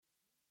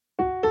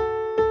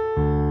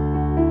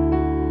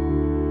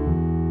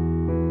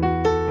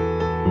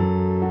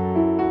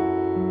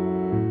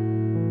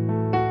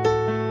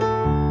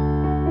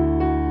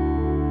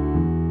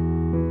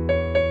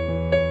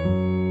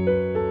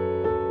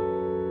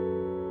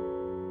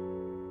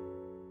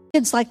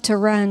Kids like to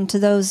run to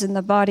those in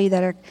the body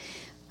that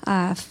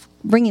are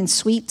bringing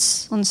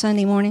sweets on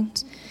Sunday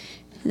mornings.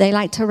 They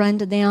like to run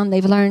to them.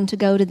 They've learned to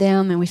go to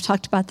them, and we've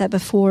talked about that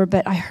before.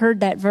 But I heard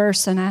that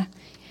verse, and I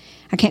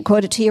can't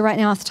quote it to you right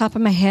now off the top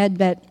of my head,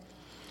 but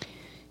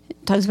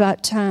it talks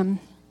about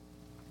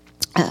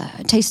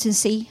taste and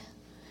see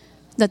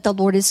that the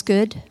Lord is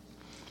good.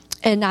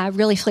 And I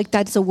really feel like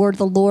that's the word of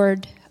the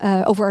Lord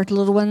over our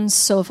little ones.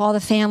 So if all the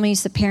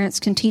families, the parents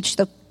can teach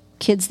the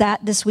kids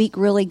that this week,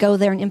 really go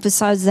there and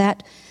emphasize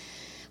that,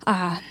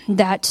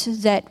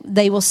 that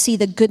they will see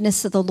the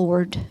goodness of the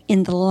Lord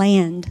in the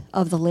land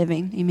of the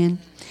living. Amen.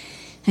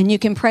 And you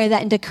can pray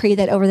that and decree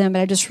that over them.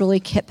 But I just really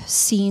kept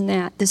seeing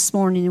that this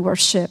morning in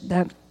worship.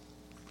 That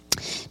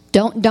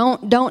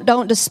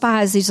don't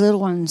despise these little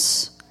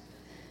ones.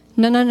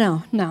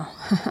 No.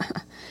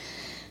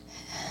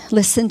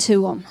 Listen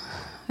to them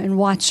and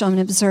watch them and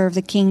observe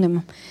the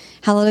kingdom.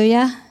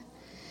 Hallelujah.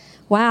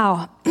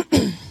 Wow.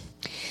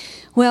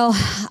 Well,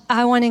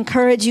 I want to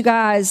encourage you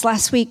guys.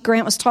 Last week,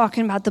 Grant was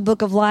talking about the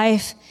book of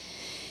life.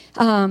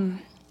 Go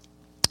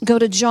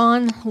to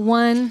John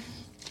 1.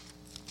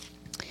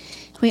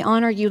 We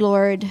honor you,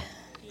 Lord.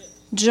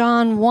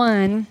 John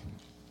 1.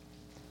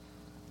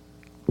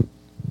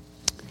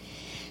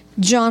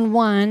 John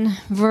 1,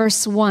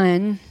 verse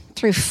 1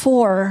 through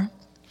 4.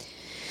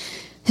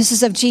 This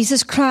is of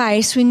Jesus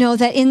Christ. We know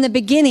that in the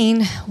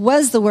beginning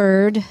was the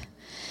Word,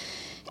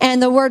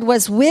 and the Word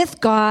was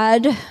with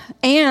God,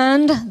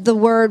 and the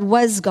Word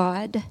was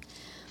God.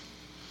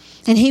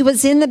 And He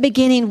was in the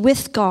beginning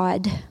with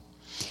God.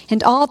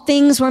 And all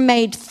things were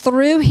made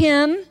through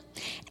Him,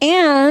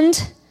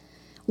 and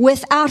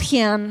without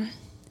Him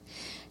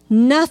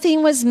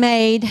nothing was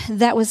made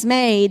that was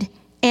made.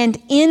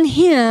 And in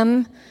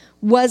Him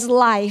was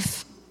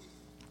life.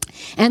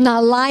 And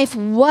the life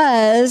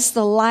was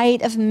the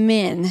light of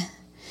men.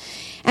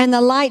 And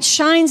the light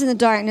shines in the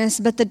darkness,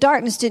 but the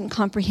darkness didn't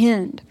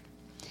comprehend.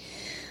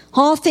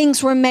 All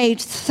things were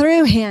made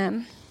through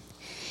Him,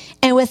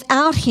 and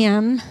without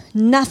Him,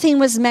 nothing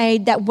was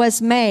made that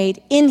was made.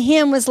 In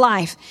Him was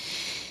life.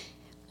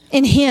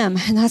 In Him.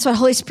 And that's what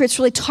Holy Spirit's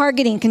really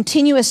targeting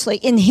continuously.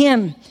 In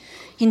Him.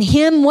 In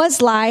Him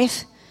was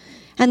life,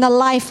 and the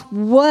life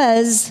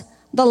was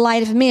the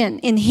light of men.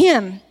 In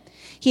Him,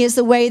 He is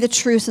the way, the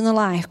truth, and the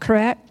life.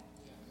 Correct?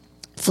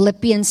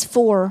 Philippians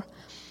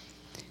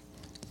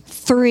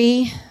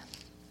 4:3.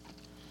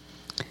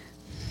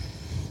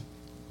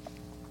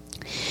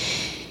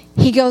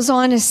 He goes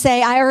on to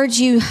say, I urge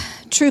you,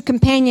 true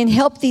companion,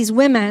 help these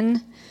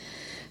women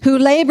who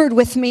labored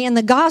with me in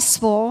the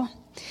gospel,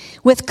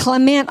 with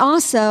Clement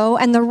also,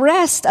 and the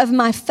rest of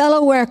my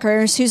fellow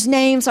workers whose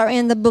names are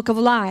in the book of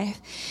life.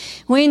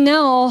 We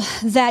know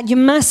that you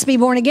must be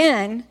born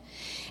again.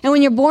 And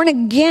when you're born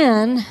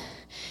again,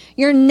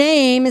 your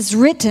name is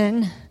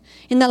written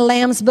in the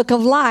Lamb's book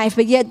of life.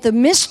 But yet the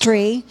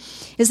mystery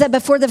is that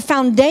before the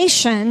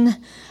foundation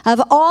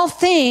of all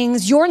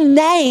things, your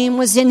name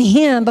was in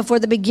Him before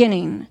the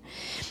beginning.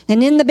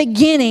 And in the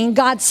beginning,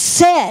 God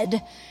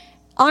said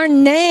our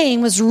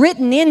name was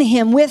written in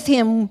Him, with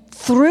Him,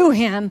 through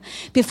Him,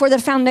 before the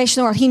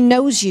foundation of the world. He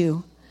knows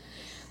you.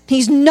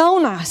 He's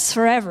known us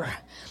forever.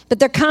 But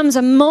there comes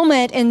a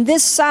moment in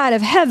this side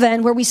of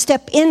heaven where we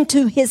step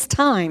into His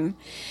time.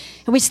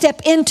 And we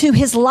step into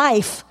His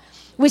life.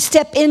 We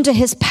step into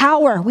His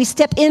power. We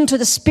step into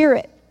the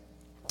Spirit.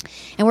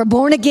 And we're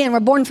born again. We're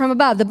born from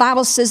above. The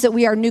Bible says that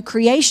we are new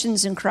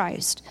creations in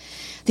Christ.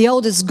 The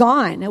old is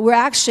gone. We're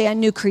actually a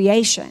new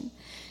creation.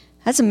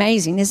 That's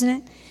amazing, isn't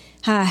it?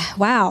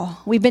 Wow.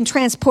 We've been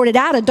transported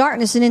out of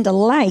darkness and into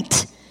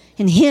light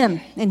in Him.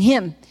 In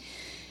Him.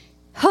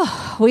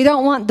 Oh, we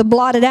don't want the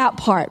blotted out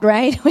part,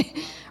 right?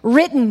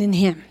 Written in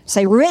Him.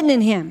 Say, written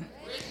in Him.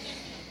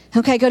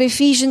 Okay, go to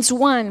Ephesians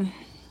 1.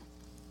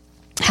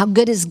 How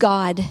good is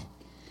God?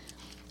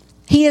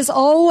 He is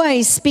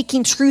always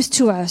speaking truth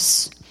to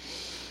us.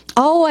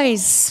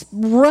 Always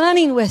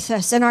running with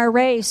us in our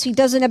race. He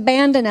doesn't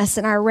abandon us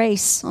in our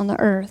race on the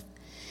earth.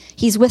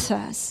 He's with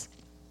us.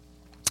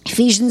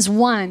 Ephesians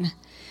 1.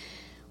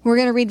 We're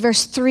going to read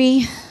verse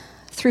 3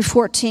 through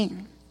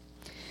 14.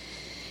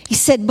 He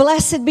said,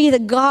 Blessed be the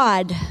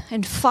God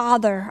and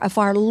Father of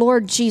our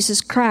Lord Jesus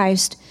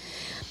Christ,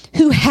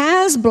 who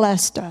has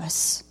blessed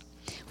us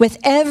with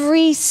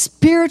every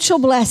spiritual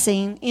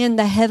blessing in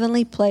the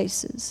heavenly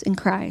places in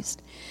Christ,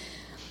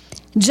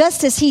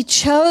 just as He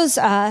chose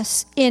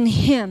us in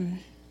Him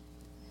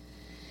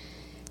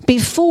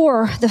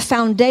before the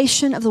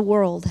foundation of the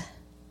world,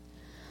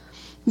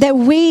 that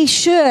we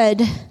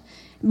should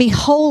be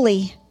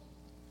holy,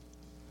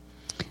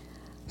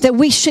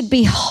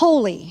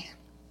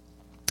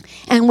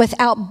 and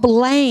without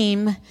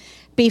blame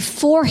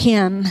before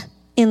Him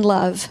in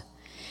love,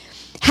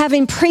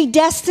 having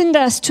predestined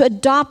us to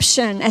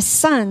adoption as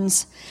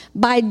sons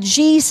by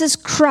Jesus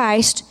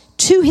Christ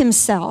to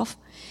Himself,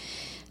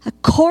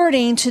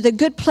 according to the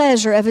good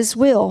pleasure of His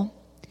will,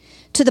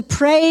 to the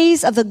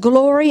praise of the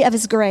glory of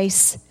His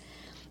grace,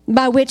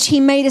 by which He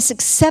made us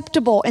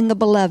acceptable in the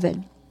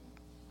beloved.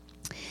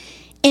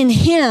 In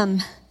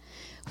Him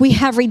we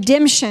have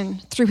redemption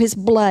through his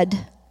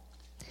blood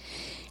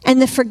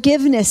and the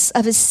forgiveness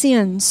of his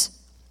sins,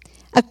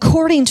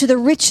 according to the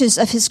riches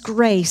of his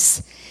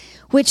grace,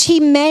 which he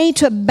made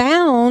to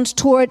abound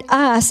toward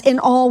us in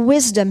all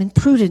wisdom and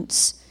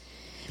prudence,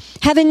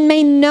 having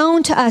made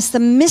known to us the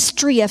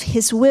mystery of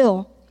his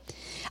will,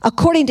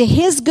 according to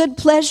his good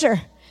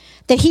pleasure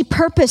that he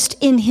purposed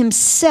in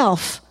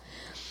himself,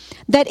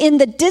 that in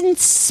the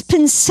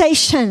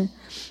dispensation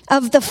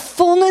of the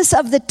fullness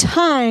of the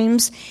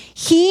times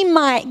he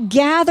might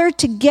gather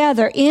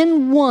together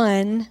in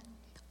one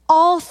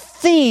all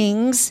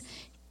things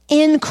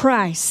in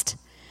Christ,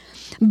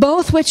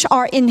 both which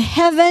are in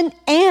heaven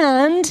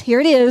and,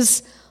 here it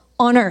is,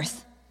 on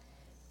earth,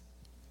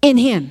 in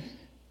him.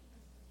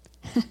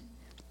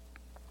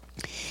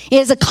 It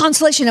is a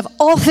consolation of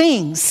all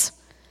things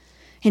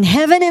in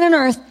heaven and on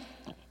earth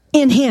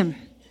in him.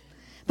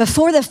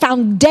 Before the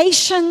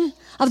foundation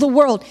of the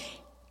world,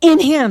 in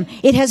him,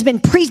 it has been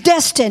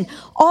predestined.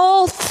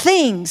 All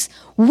things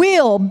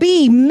will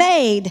be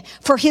made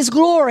for his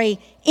glory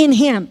in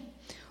him,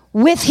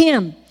 with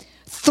him,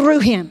 through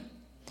him.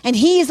 And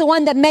he is the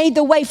one that made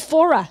the way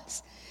for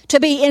us to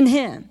be in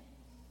him.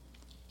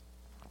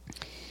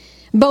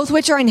 Both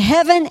which are in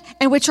heaven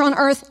and which are on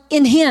earth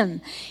in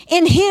him.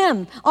 In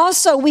him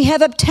also we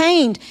have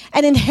obtained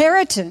an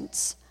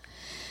inheritance,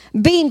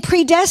 being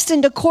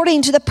predestined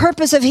according to the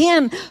purpose of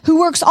him who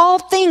works all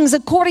things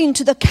according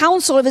to the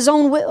counsel of his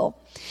own will,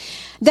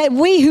 that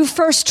we who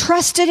first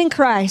trusted in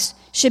Christ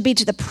should be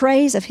to the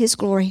praise of his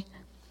glory.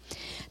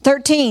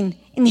 13,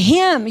 in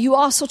him you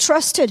also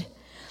trusted,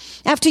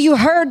 after you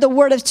heard the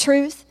word of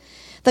truth,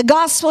 the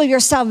gospel of your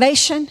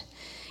salvation,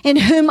 in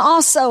whom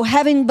also,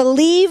 having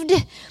believed,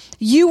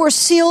 you were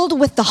sealed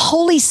with the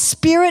Holy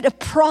Spirit of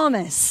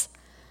promise,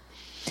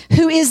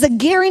 who is the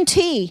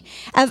guarantee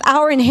of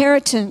our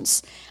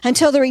inheritance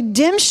until the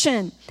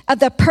redemption of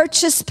the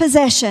purchased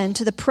possession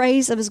to the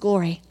praise of his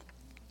glory.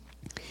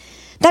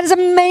 That is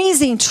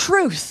amazing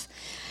truth.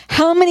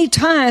 How many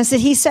times did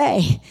he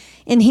say,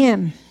 in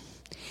him,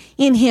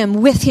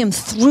 with him,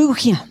 through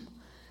him?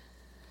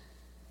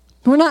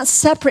 We're not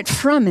separate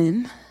from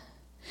him.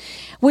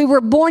 We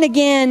were born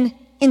again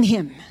in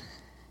him.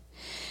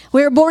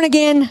 We were born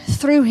again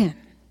through him.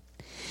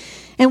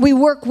 And we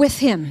work with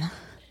him.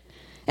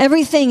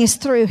 Everything is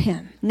through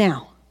him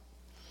now.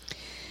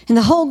 And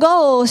the whole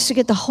goal is to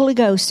get the Holy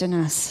Ghost in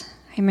us.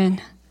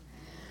 Amen.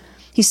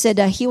 He said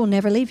he will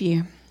never leave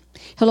you.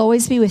 He'll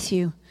always be with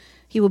you.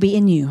 He will be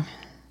in you.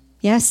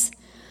 Yes?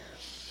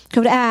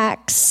 Go to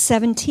Acts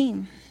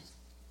 17.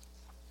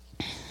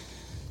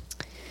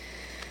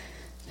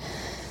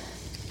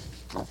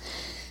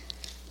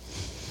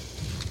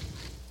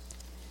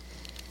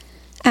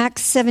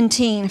 Acts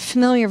 17,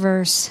 familiar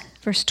verse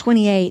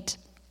 28.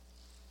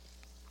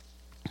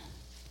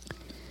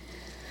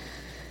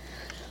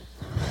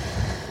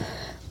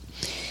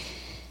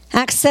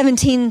 Acts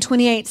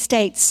 17:28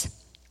 states,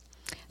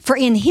 "For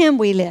in him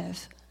we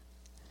live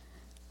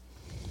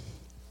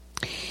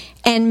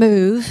and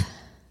move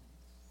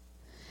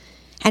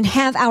and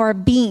have our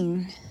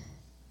being."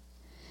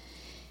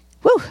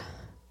 Woo!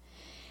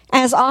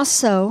 As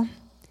also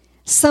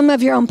some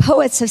of your own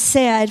poets have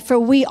said, for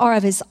we are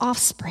of his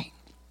offspring.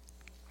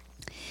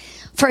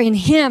 For in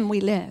him we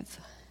live,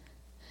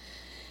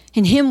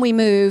 in him we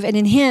move, and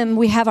in him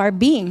we have our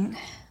being.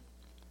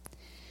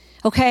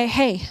 Okay,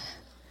 hey.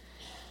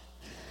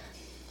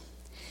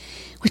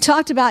 We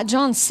talked about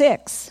John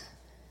 6.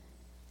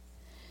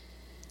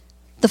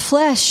 The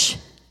flesh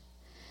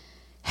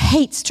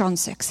hates John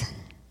 6.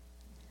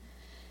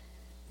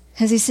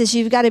 As he says,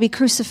 you've got to be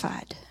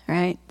crucified,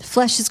 right? The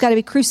flesh has got to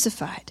be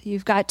crucified.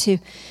 You've got to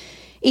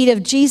eat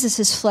of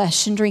Jesus'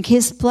 flesh and drink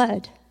his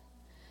blood.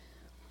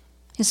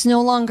 It's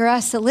no longer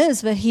us that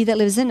lives, but he that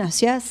lives in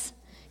us, yes?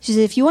 She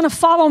said, if you want to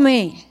follow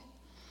me,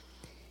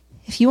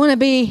 if you want to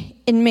be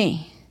in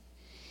me,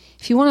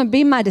 if you want to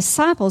be my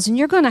disciples, and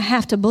you're going to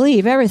have to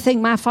believe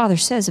everything my Father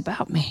says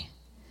about me.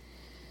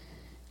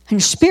 And your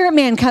spirit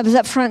man comes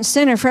up front and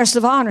center, first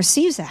of all, and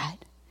receives that.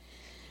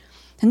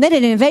 And then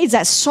it invades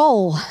that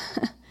soul,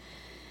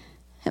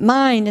 that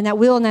mind, and that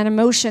will, and that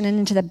emotion, and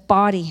into the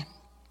body.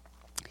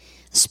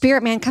 The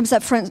spirit man comes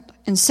up front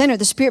and center.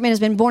 The spirit man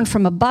has been born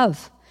from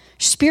above.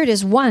 Your spirit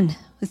is one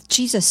with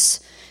Jesus.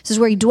 This is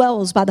where he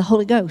dwells by the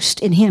Holy Ghost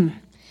in him.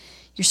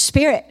 Your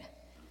spirit,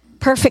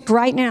 perfect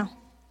right now.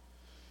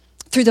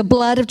 Through the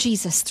blood of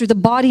Jesus, through the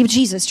body of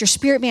Jesus, your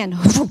spirit man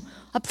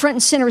up front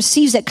and center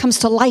receives it, comes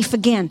to life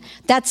again.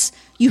 That's,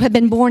 you have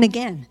been born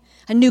again,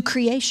 a new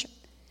creation.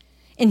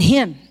 In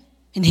him,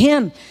 in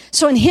him.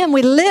 So in him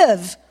we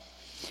live.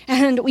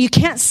 And you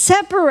can't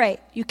separate.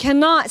 You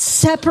cannot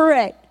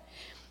separate.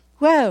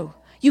 Whoa.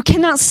 You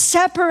cannot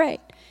separate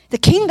the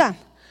kingdom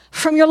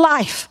from your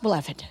life,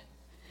 beloved.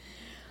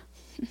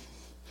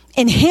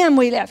 In him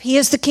we live. He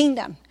is the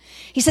kingdom.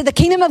 He said the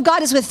kingdom of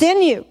God is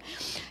within you.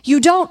 You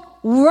don't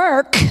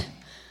work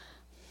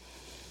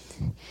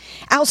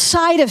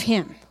outside of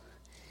him.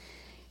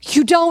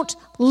 You don't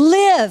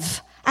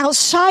live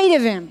outside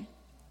of him.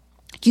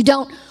 You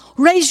don't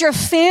raise your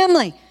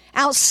family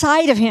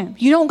outside of him.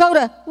 You don't go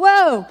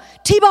to,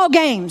 T-ball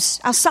games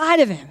outside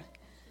of him.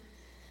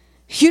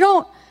 You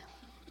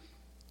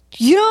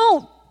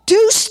don't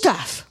do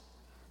stuff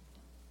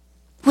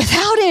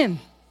without him.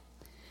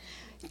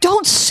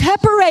 Don't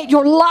separate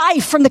your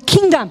life from the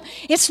kingdom.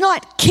 It's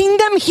not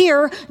kingdom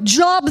here,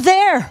 job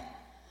there.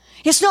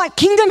 It's not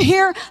kingdom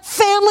here,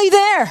 family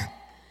there.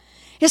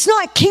 It's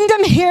not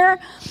kingdom here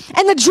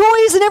and the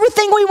joys and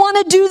everything we want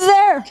to do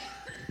there.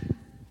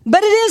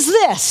 But it is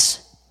this.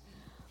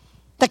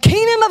 The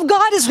kingdom of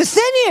God is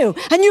within you,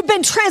 and you've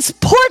been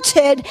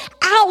transported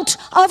out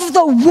of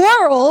the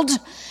world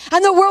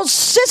and the world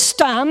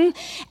system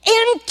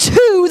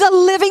into the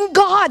living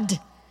God.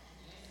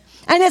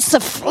 And it's the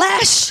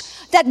flesh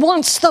that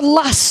wants the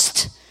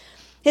lust.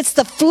 It's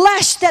the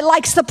flesh that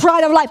likes the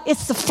pride of life.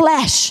 It's the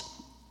flesh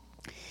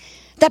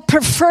that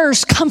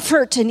prefers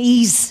comfort and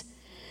ease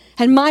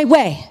and my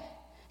way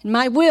and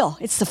my will.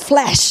 It's the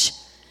flesh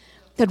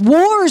that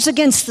wars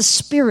against the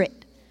spirit.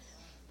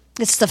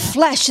 It's the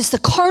flesh. It's the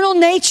carnal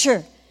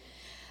nature.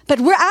 But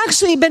we're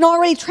actually been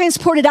already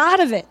transported out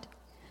of it.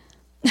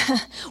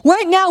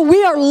 Right now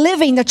we are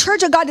living. The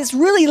church of God is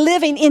really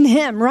living in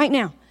him right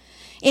now.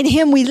 In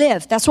him we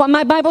live. That's what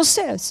my Bible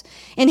says.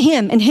 In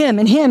him, in him,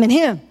 in him, in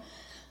him.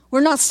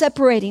 We're not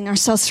separating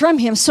ourselves from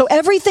him. So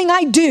everything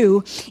I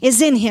do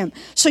is in him.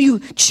 So you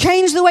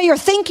change the way you're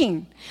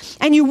thinking.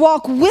 And you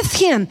walk with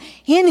him,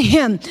 in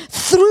him,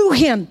 through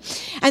him.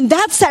 And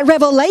that's that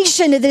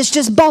revelation that is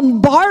just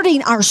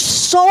bombarding our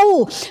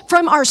soul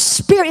from our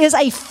spirit. It is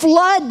a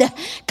flood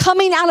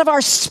coming out of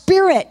our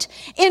spirit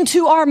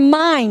into our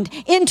mind,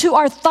 into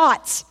our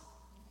thoughts,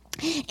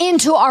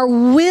 into our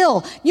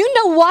will. You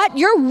know what?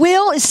 Your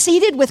will is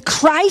seated with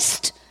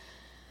Christ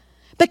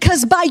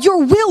because by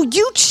your will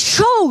you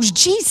chose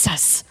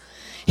Jesus.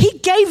 He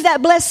gave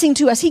that blessing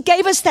to us. He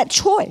gave us that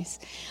choice.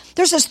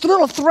 There's this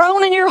little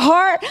throne in your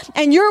heart,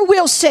 and your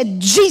will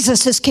said,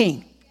 Jesus is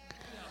King.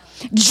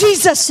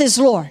 Jesus is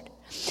Lord.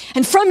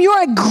 And from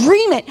your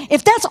agreement,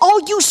 if that's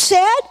all you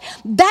said,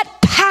 that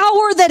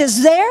power that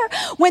is there,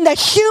 when the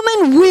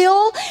human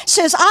will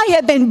says, I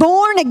have been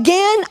born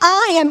again,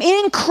 I am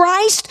in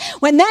Christ,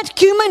 when that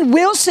human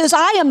will says,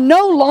 I am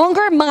no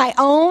longer my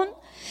own,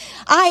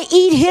 I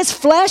eat his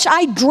flesh,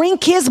 I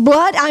drink his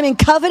blood, I'm in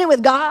covenant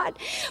with God.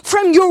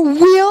 From your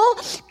will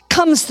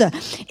comes the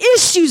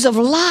issues of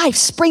life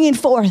springing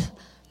forth,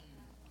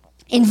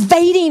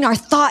 invading our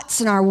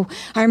thoughts and our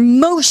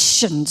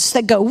emotions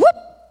that go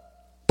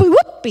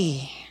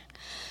whoopie.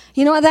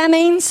 You know what that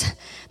means?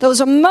 Those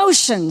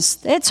emotions,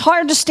 it's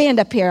hard to stand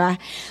up here.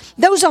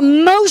 Those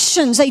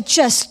emotions, they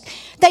just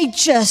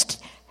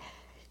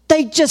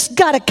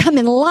got to come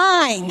in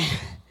line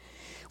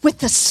with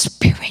the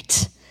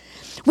Spirit.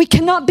 We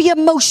cannot be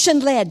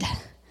emotion-led.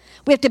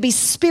 We have to be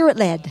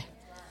Spirit-led.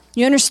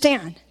 You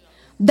understand?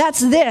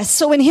 That's this.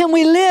 So in him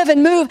we live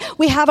and move.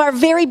 We have our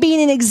very being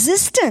in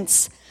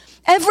existence.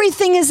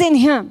 Everything is in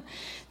him.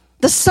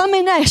 The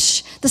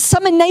summonation,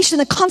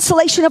 the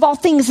consolation of all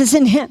things is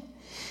in him.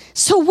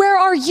 So where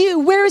are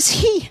you? Where is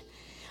he?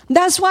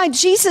 That's why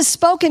Jesus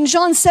spoke in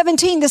John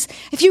 17. This,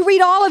 if you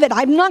read all of it,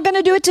 I'm not going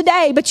to do it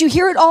today, but you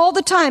hear it all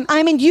the time.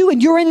 I'm in you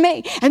and you're in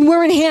me and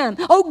we're in him.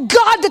 Oh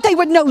God, that they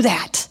would know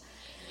that.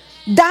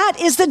 That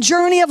is the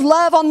journey of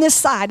love on this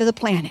side of the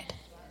planet.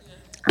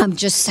 I'm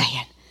just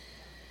saying.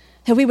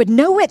 That we would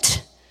know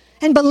it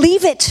and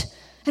believe it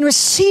and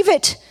receive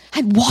it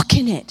and walk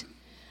in it.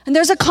 And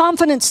there's a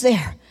confidence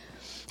there.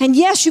 And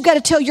yes, you've got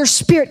to tell your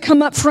spirit,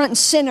 come up front and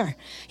center.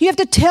 You have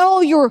to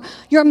tell your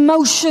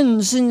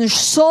emotions and your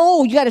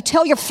soul. You got to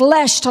tell your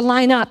flesh to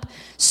line up.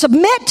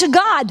 Submit to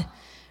God.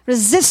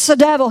 Resist the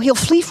devil. He'll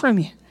flee from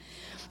you.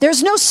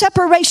 There's no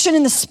separation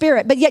in the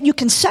spirit, but yet you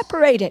can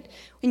separate it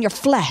in your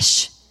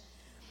flesh.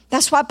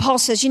 That's why Paul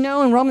says, in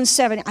Romans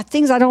 7,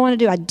 things I don't want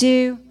to do, I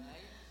do.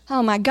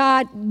 Oh my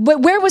God.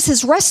 But where was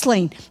his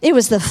wrestling? It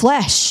was the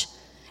flesh.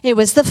 It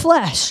was the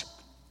flesh.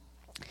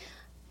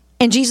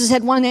 And Jesus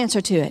had one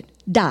answer to it.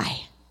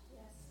 Die.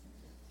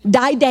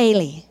 Die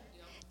daily.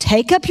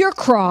 Take up your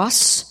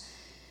cross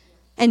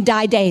and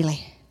die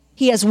daily.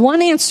 He has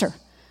one answer.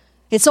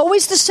 It's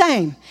always the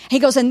same. He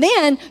goes, and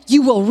then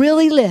you will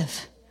really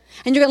live.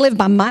 And you're going to live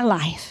by my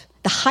life,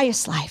 the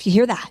highest life. You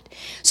hear that?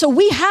 So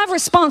we have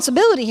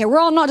responsibility here. We're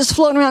all not just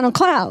floating around on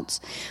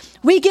clouds.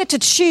 We get to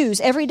choose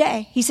every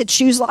day. He said,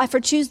 choose life or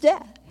choose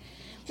death.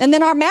 And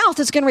then our mouth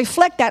is going to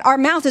reflect that. Our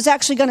mouth is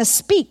actually going to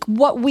speak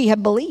what we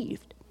have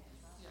believed.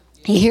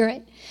 You hear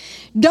it?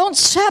 Don't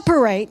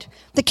separate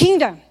the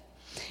kingdom.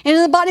 And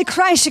in the body of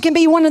Christ, it can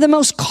be one of the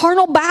most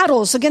carnal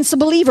battles against the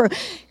believer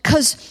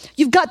because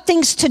you've got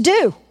things to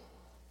do.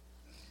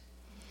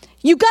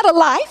 You got a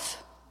life.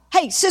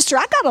 Hey, sister,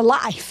 I got a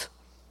life.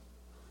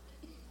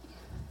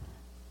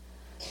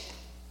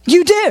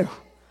 You do.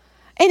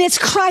 And it's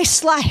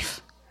Christ's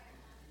life.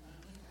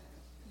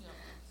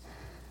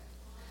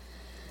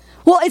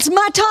 Well, it's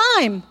my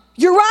time.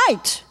 You're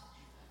right.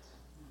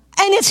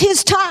 And it's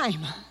his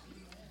time.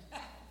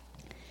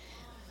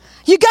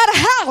 You got a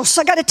house.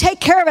 I got to take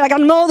care of it. I got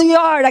to mow the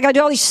yard. I got to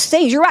do all these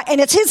things. You're right. And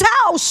it's his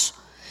house.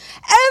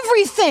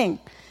 Everything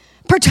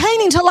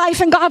pertaining to life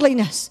and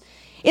godliness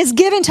is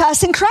given to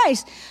us in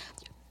Christ.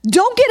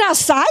 Don't get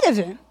outside of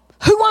him.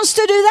 Who wants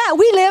to do that?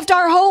 We lived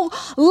our whole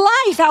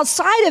life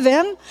outside of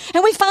him,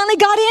 and we finally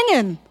got in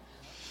him.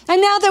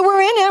 And now that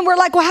we're in him, we're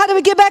like, well, how do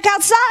we get back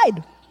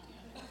outside?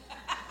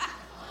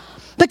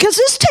 Because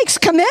this takes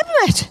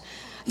commitment.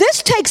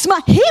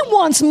 He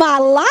wants my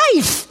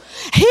life.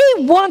 He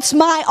wants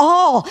my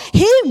all.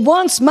 He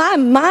wants my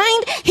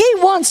mind. He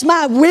wants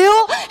my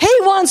will. He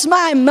wants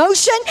my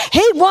emotion.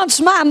 He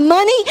wants my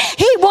money.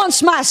 He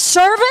wants my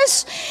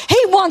service. He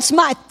wants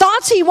my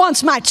thoughts. He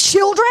wants my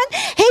children.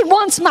 He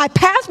wants my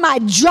path, my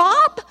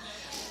job.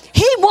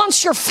 He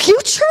wants your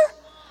future.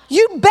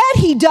 You bet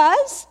he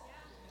does.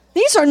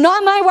 These are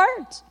not my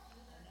words.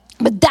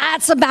 But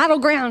that's a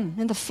battleground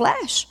in the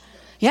flesh.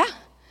 Yeah.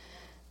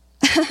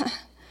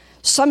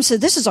 Some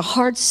said, this is a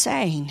hard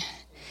saying.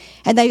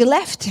 And they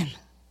left him.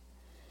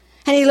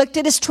 And he looked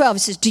at his 12. He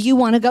says, do you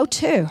want to go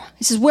too?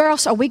 He says, where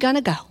else are we going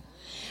to go?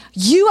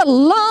 You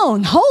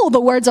alone hold the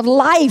words of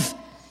life.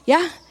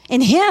 Yeah?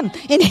 In him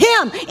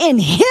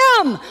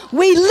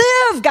we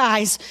live,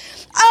 guys.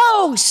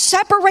 Oh,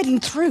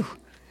 separating through.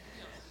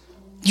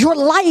 Your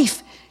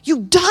life,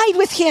 you died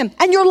with him,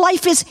 and your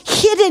life is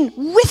hidden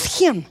with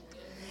him.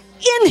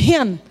 In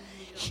him.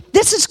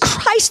 This is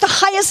Christ, the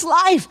highest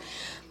life.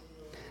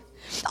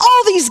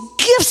 All these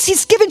gifts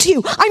he's given to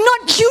you, I'm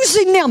not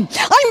using them.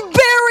 I'm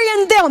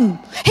burying them.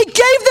 He gave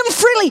them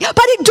freely, but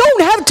I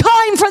don't have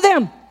time for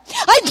them.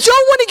 I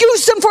don't want to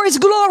use them for his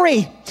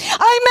glory.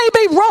 I may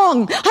be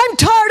wrong. I'm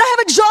tired. I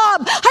have a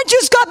job. I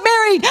just got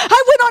married.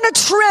 I went on a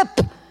trip.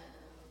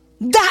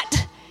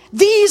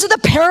 These are the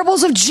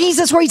parables of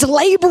Jesus where he's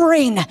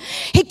laboring.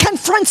 He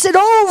confronts it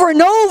over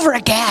and over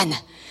again.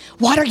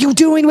 What are you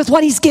doing with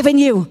what he's given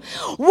you?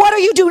 What are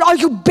you doing? Are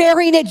you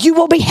burying it? You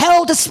will be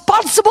held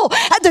responsible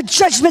at the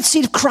judgment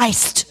seat of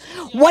Christ.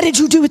 What did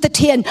you do with the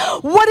 10?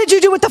 What did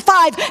you do with the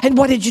 5? And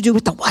what did you do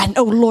with the 1?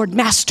 Oh, Lord,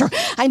 Master,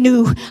 I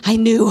knew,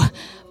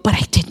 but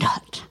I did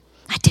not.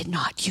 I did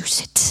not use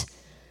it.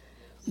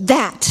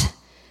 That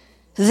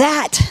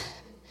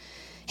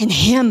in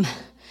him.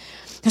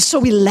 And so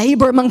we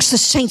labor amongst the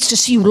saints to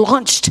see you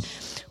launched.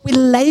 We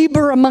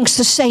labor amongst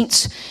the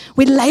saints.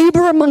 We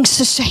labor amongst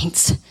the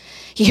saints.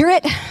 You hear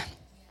it?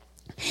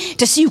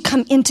 To see you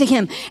come into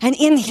him, and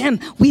in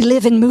him we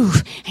live and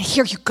move. And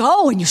here you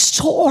go, and you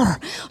soar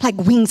like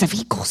wings of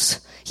eagles.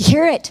 You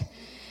hear it?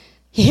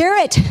 You hear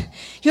it?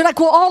 You're like,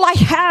 well, all I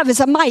have is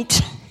a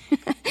mite.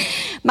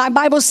 My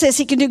Bible says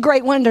he can do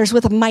great wonders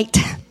with a mite.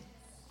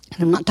 And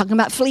I'm not talking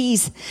about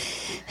fleas.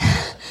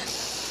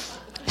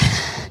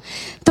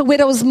 The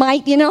widow's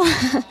mite,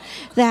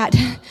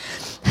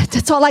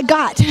 that's all I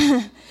got.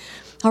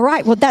 All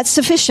right, well, that's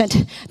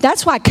sufficient.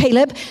 That's why,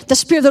 Caleb, the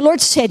Spirit of the Lord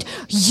said,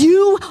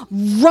 you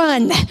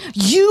run,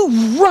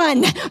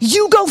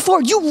 you go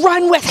forward, you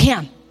run with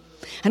him.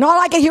 And all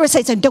I can hear is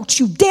say, don't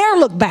you dare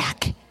look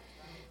back.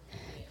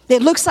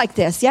 It looks like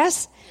this,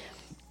 yes?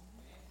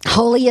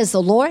 Holy is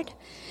the Lord.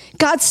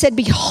 God said,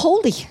 be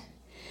holy.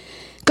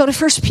 Go to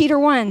 1 Peter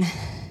 1.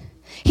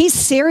 He's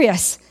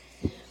serious.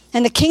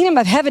 And the kingdom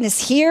of heaven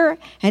is here,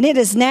 and it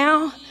is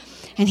now,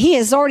 and he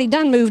has already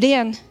moved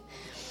in.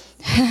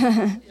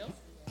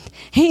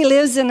 He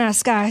lives in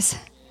us, guys.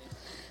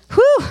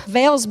 Whew,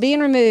 veils being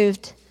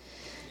removed.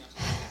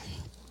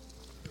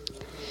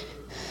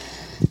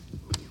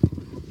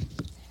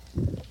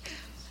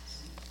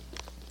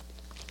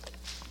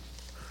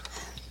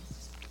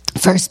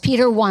 First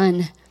Peter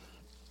 1.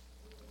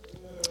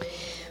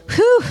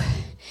 Whew.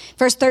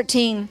 Verse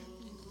 13.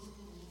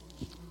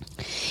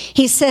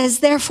 He says,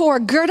 therefore,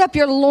 gird up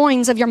your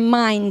loins of your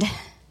mind.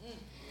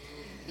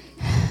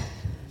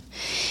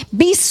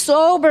 Be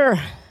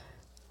sober.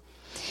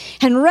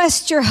 And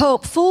rest your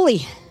hope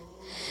fully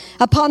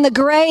upon the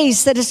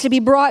grace that is to be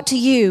brought to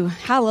you.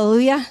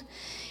 Hallelujah.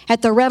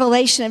 At the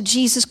revelation of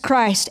Jesus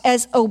Christ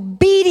as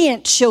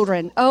obedient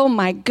children. Oh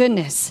my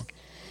goodness.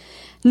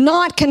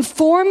 Not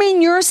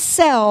conforming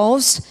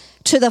yourselves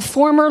to the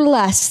former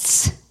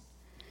lusts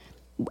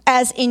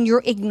as in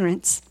your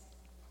ignorance.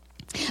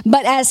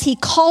 But as he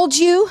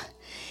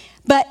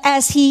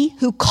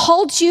who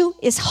called you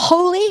is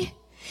holy,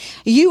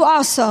 you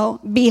also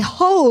be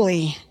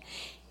holy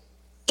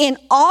in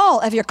all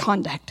of your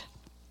conduct.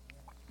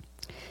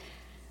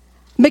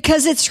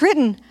 Because it's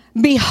written,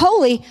 be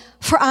holy,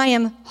 for I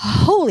am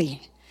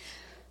holy.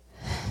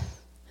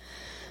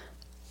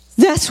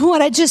 That's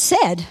what I just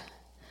said.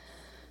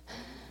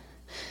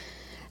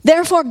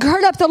 Therefore,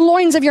 gird up the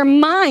loins of your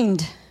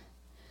mind.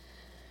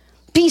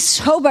 Be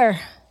sober.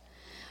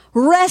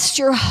 Rest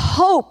your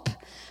hope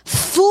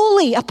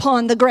fully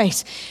upon the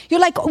grace. You're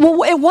like,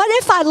 well,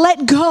 what if I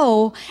let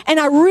go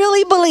and I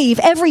really believe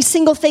every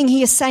single thing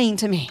he is saying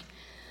to me?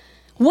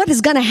 What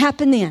is going to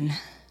happen then?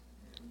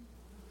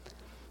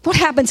 What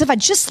happens if I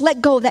just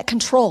let go of that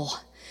control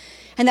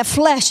and that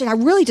flesh and I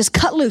really just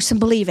cut loose and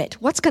believe it?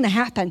 What's going to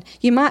happen?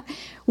 You might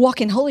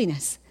walk in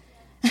holiness.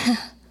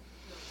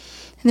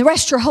 And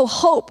rest your whole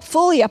hope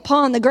fully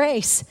upon the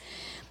grace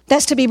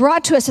that's to be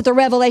brought to us at the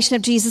revelation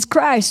of Jesus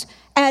Christ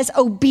as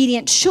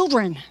obedient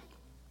children.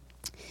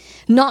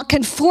 not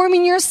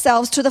conforming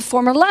yourselves to the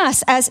former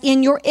lusts, as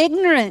in your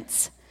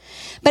ignorance.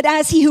 But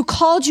as he who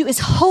called you is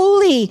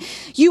holy,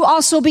 you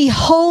also be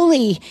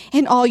holy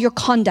in all your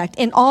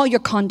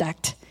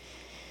conduct,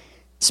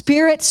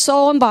 Spirit,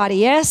 soul, and body,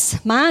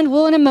 yes, mind,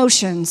 will, and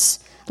emotions,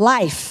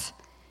 life.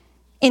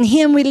 In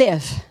him we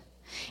live.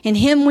 In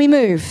him we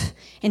move.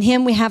 In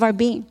him we have our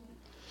being.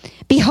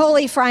 Be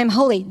holy, for I am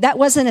holy. That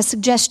wasn't a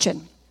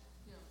suggestion.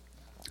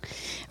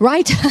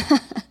 Right?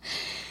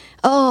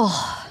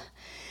 Oh,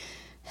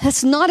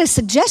 that's not a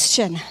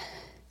suggestion.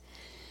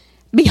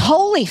 Be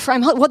holy, for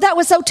I'm holy. Well, that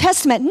was Old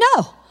Testament.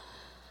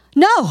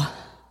 No,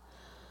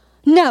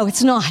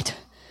 it's not.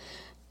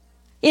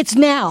 It's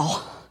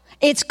now.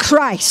 It's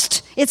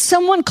Christ. It's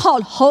someone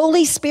called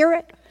Holy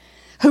Spirit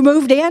who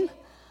moved in.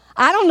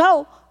 I don't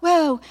know.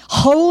 Well,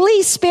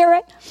 Holy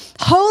Spirit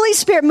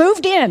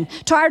moved in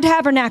to our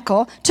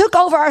tabernacle, took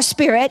over our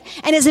spirit,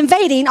 and is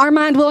invading our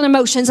mind, will, and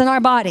emotions in our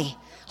body.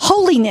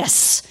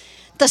 Holiness.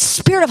 The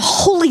spirit of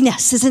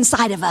holiness is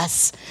inside of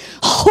us.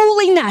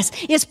 Holiness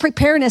is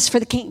preparing us for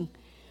the King.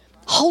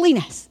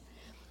 Holiness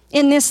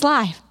in this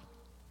life.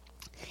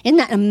 Isn't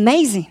that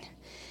amazing?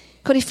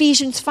 Go to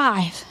Ephesians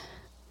 5.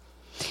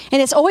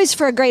 And it's always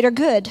for a greater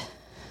good.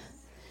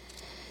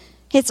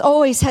 It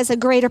always has a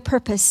greater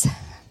purpose.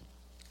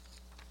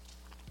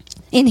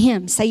 In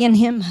him. Say in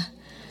him.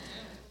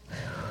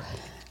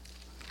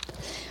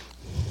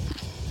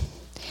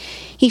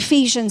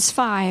 Ephesians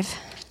 5.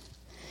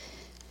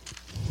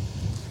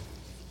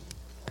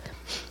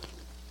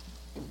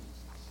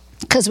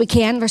 Because we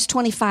can. Verse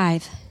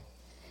 25.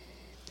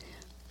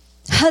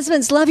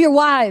 Husbands, love your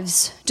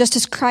wives, just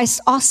as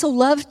Christ also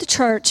loved the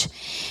church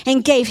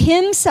and gave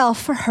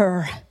himself for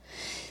her,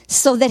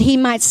 so that he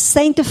might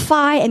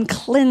sanctify and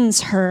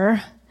cleanse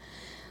her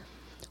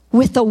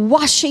with the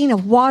washing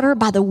of water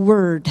by the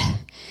word.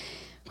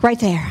 Right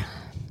there.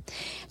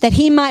 That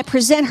he might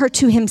present her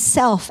to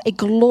himself a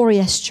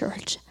glorious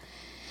church,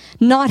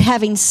 not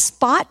having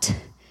spot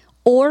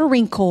or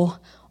wrinkle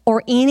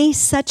or any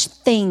such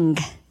thing,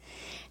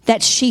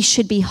 that she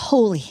should be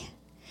holy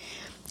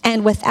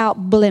and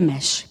without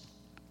blemish.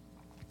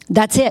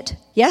 That's it.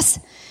 Yes?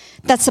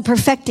 That's a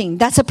perfecting.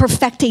 That's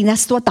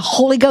what the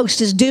Holy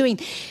Ghost is doing.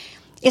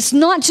 It's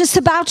not just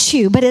about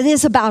you, but it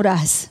is about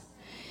us.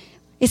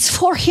 It's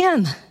for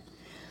him.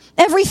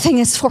 Everything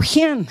is for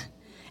him.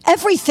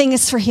 Everything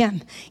is for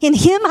him. In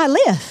him I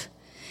live.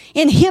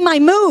 In him I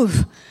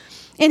move.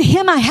 In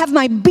him I have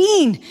my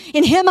being.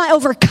 In him I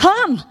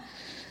overcome.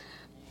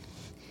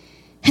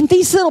 And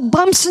these little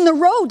bumps in the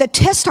road that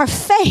test our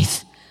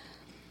faith,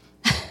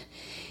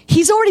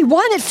 he's already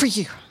won it for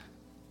you.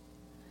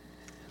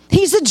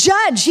 He's a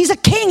judge. He's a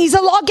king. He's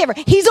a lawgiver.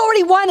 He's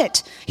already won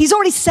it. He's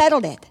already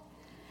settled it.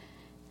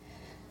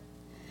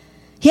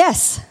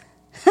 Yes.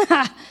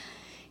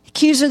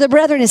 Accuser of the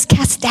brethren is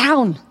cast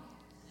down.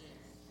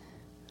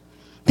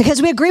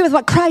 Because we agree with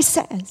what Christ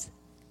says.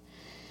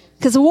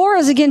 Because the war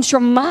is against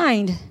your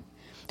mind.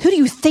 Who do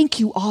you think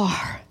you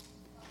are?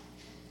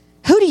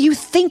 Who do you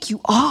think you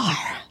are?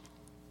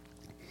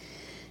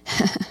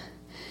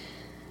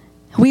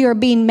 We are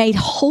being made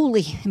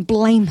holy and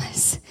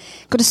blameless.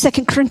 Go to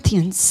 2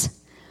 Corinthians.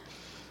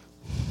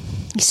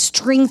 He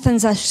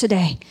strengthens us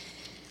today.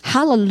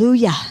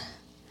 Hallelujah.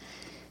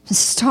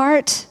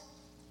 Start.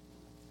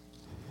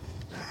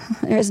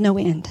 There is no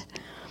end.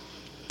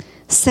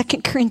 2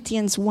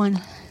 Corinthians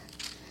 1.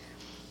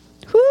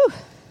 Whew.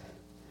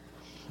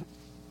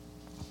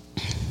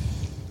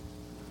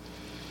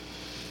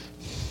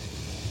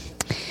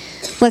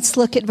 Let's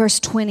look at verse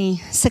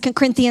 20. 2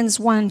 Corinthians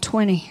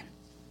 1:20.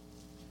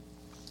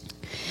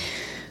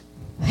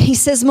 He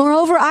says,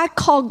 moreover, I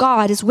call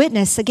God as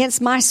witness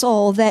against my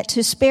soul that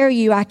to spare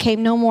you I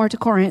came no more to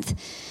Corinth.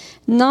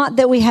 Not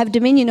that we have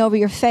dominion over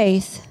your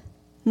faith.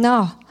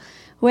 No.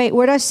 Wait,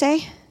 what did I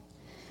say?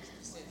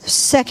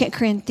 2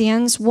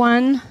 Corinthians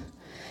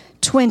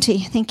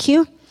 1:20. Thank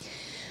you.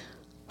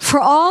 For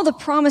all the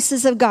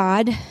promises of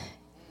God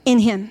in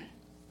him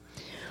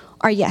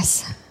are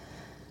yes.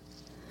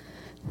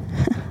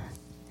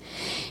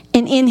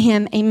 And in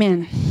him,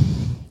 amen.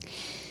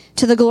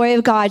 To the glory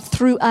of God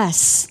through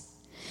us.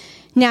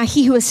 Now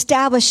he who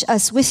established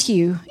us with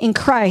you in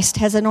Christ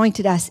has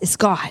anointed us is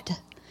God,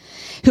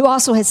 who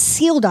also has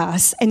sealed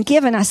us and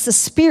given us the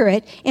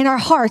Spirit in our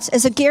hearts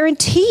as a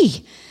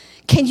guarantee.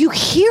 Can you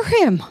hear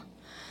him?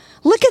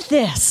 Look at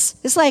this.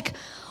 It's like,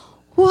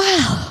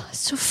 wow,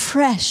 so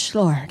fresh,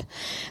 Lord.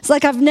 It's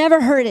like I've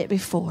never heard it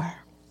before.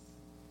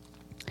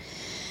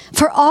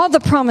 For all the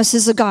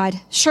promises of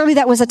God, surely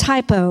that was a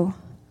typo.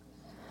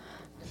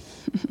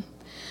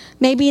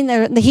 Maybe in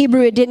the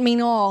Hebrew it didn't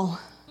mean all.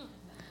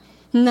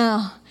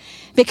 No,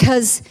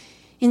 because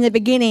in the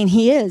beginning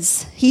he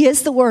is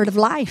the word of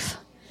life.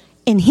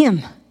 In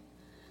him,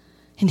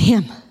 in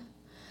him,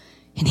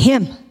 in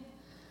him,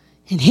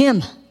 in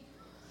him,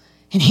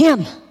 in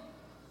him,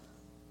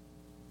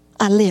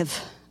 I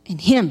live. In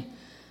him,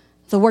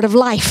 the word of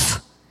life.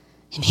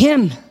 In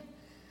him,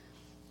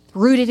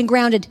 rooted and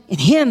grounded in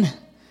him,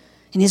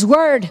 in his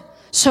word.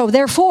 So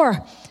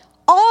therefore,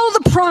 all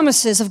the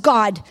promises of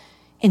God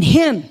in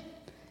him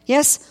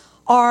yes,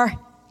 are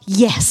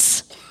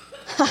yes.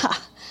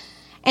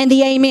 And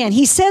the amen.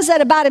 He says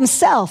that about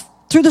himself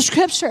through the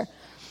scripture.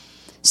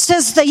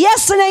 Says the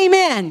yes and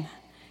amen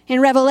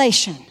in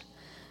Revelation.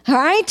 All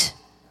right?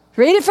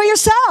 Read it for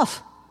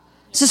yourself.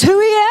 This is who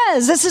he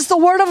is. This is the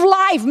word of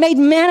life made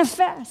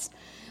manifest.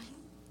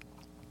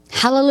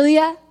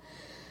 Hallelujah.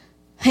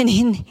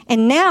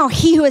 And now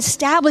he who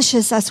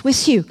establishes us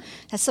with you,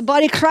 that's the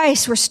body of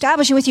Christ, we're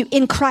establishing with you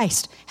in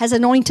Christ, has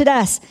anointed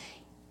us,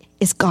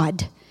 is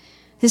God.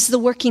 This is the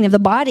working of the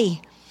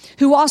body,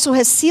 who also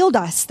has sealed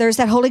us. There's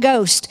that Holy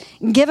Ghost,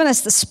 given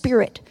us the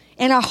Spirit.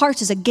 And our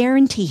hearts as a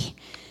guarantee.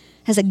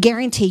 As a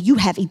guarantee, you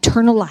have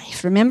eternal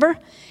life. Remember?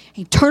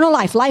 Eternal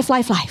life. Life,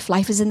 life, life.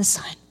 Life is in the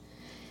Son.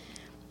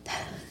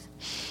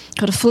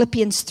 Go to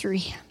Philippians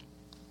 3.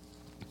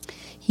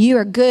 You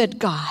are good,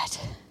 God.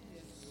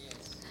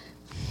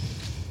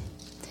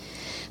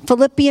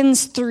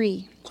 Philippians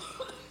 3,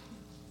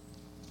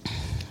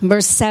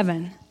 verse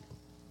 7.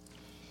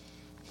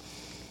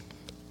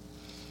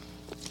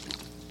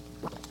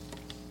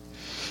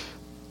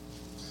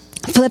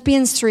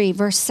 Philippians 3,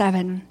 verse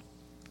 7.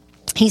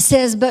 He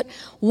says, but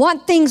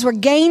what things were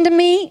gained to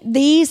me,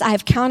 these I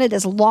have counted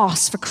as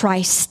loss for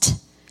Christ.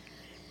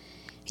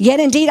 Yet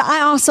indeed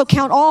I also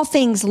count all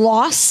things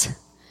loss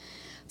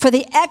for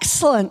the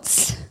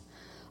excellence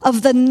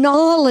of the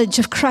knowledge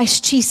of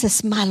Christ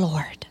Jesus my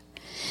Lord,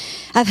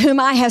 of whom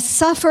I have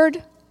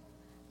suffered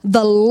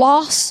the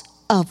loss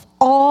of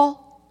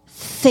all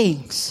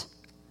things,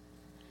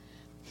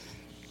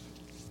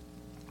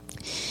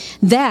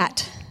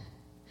 that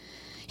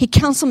he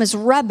counts them as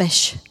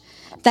rubbish,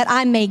 that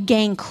I may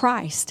gain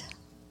Christ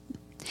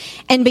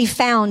and be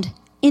found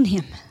in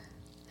him,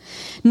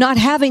 not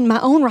having my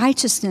own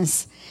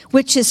righteousness,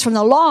 which is from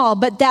the law,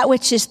 but that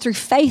which is through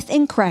faith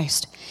in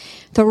Christ,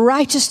 the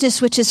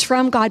righteousness which is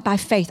from God by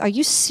faith. Are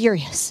you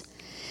serious?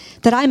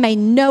 That I may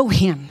know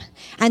him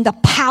and the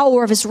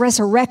power of his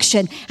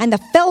resurrection and the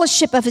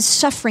fellowship of his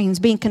sufferings,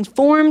 being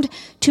conformed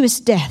to his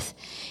death,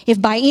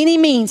 if by any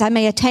means I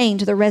may attain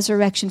to the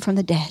resurrection from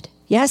the dead.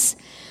 Yes?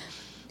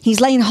 He's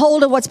laying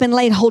hold of what's been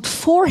laid hold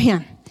for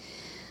him.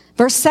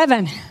 Verse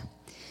 7.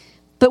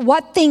 But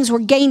what things were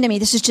gained to me?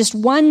 This is just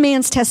one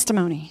man's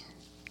testimony.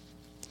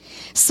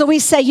 So we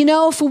say,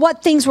 for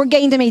what things were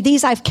gained to me,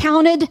 these I've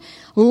counted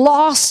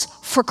loss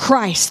for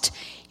Christ.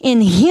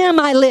 In him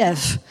I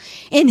live.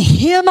 In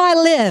him I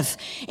live.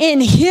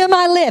 In him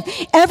I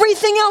live.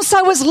 Everything else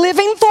I was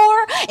living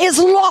for is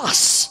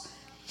loss.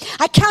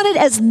 I count it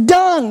as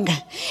dung.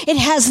 It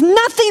has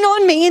nothing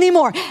on me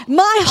anymore.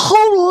 My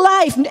whole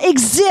life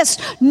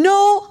exists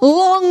no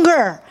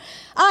longer.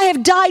 I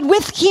have died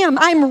with him.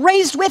 I'm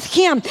raised with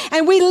him.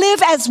 And we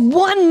live as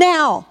one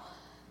now.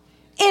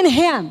 In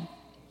him.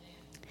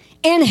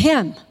 In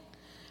him.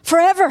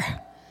 Forever.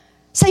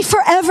 Say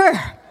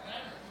forever.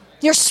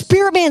 Your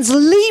spirit man's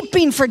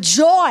leaping for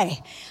joy.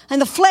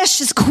 And the flesh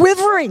is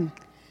quivering.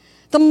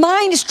 The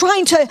mind is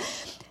trying to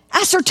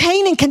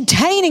ascertain and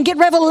contain and get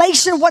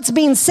revelation of what's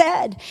being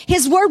said.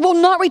 His word will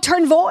not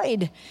return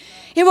void.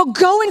 It will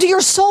go into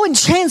your soul and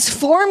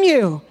transform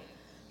you.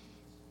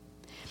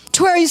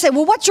 To where you say,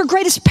 well, what's your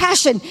greatest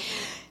passion?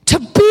 To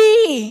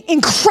be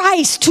in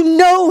Christ, to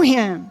know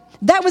him.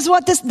 That was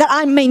that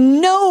I may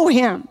know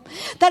him.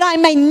 That I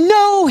may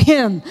know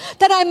him.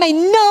 That I may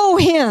know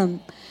him.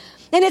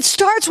 And it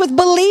starts with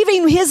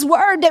believing his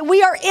word, that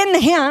we are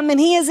in him and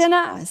he is in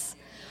us.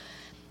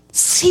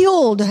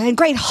 Sealed, and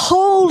great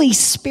Holy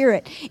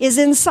Spirit is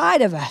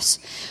inside of us,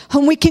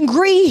 whom we can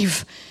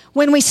grieve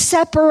when we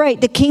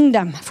separate the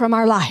kingdom from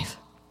our life.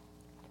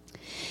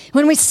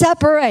 When we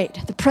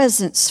separate the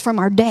presence from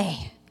our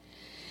day.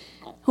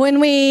 When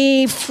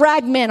we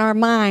fragment our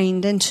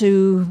mind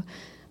into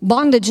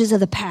bondages of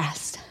the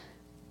past.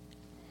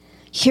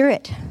 Hear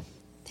it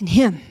in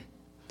him.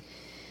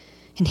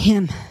 In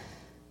him.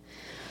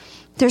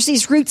 There's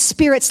these root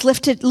spirits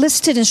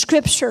listed in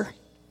Scripture.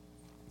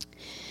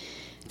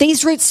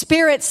 These root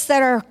spirits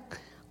that are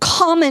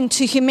common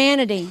to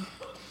humanity.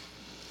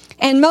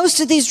 And most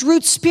of these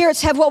root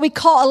spirits have what we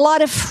call a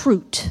lot of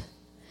fruit.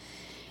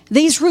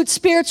 These root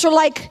spirits are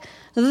like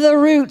the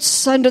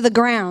roots under the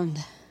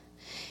ground.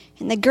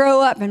 And they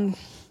grow up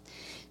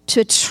to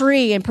a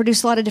tree and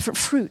produce a lot of different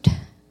fruit.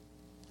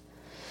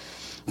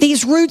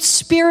 These root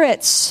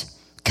spirits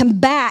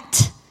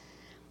combat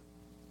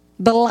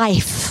the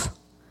life.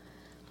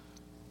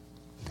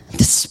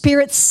 The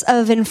spirits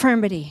of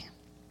infirmity.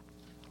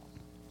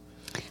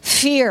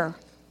 Fear,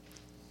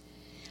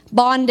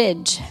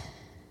 bondage,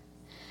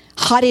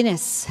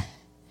 haughtiness,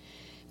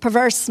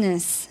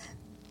 perverseness,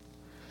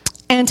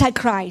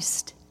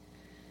 antichrist,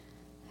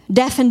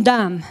 deaf and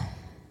dumb,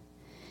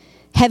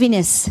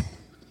 heaviness,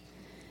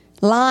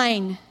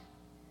 lying,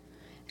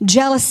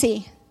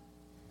 jealousy,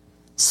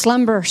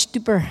 slumber,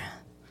 stupor,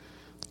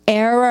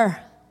 error,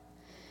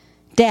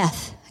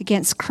 death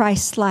against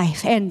Christ's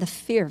life, and the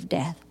fear of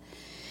death.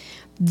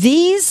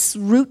 These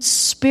root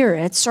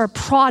spirits are a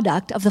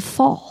product of the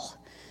fall,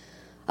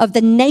 of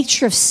the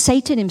nature of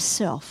Satan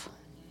himself.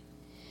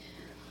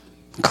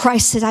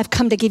 Christ said, I've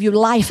come to give you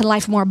life and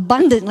life more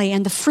abundantly,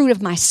 and the fruit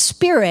of my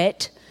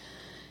Spirit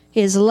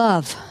is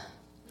love,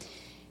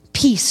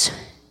 peace,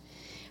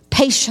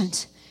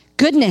 patience,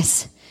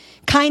 goodness,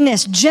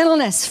 kindness,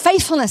 gentleness,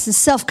 faithfulness, and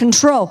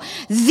self-control.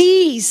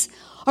 These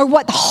are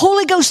what the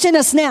Holy Ghost in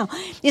us now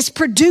is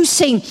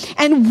producing.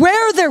 And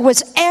where there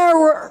was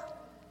error,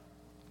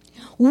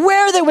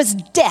 where there was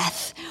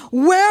death,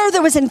 where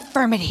there was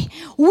infirmity,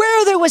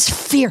 where there was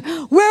fear,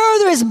 where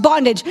there is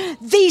bondage,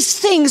 these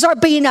things are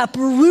being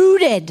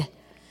uprooted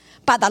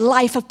by the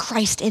life of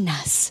Christ in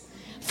us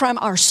from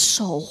our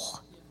soul.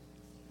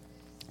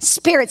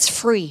 Spirit's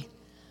free.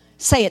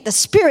 Say it, the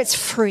Spirit's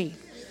free.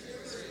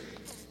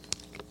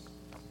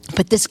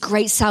 But this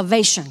great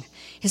salvation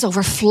is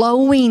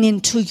overflowing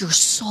into your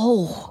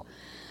soul.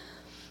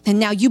 And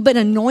now you've been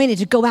anointed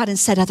to go out and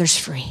set others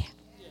free.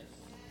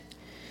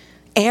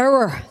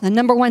 Error, the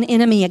number one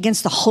enemy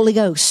against the Holy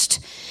Ghost,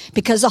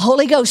 because the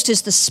Holy Ghost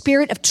is the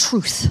Spirit of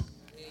truth.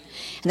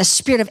 And the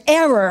spirit of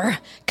error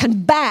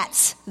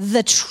combats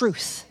the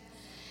truth.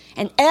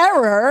 And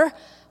error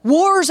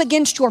wars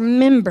against your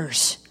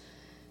members.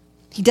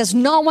 He does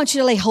not want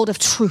you to lay hold of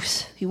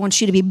truth. He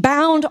wants you to be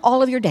bound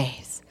all of your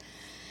days.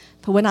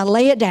 But when I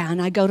lay it down,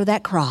 I go to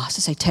that cross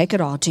and say, take it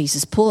all,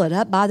 Jesus. Pull it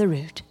up by the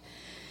root.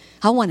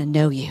 I want to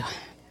know you.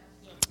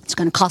 It's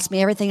going to cost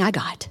me everything I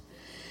got.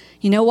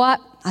 You know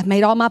what? I've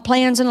made all my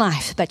plans in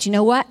life, but you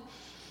know what?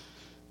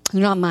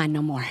 They're not mine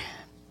no more.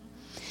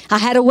 I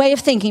had a way of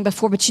thinking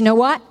before, but you know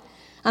what?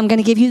 I'm going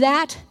to give you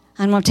that.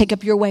 I'm going to take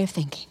up your way of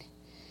thinking.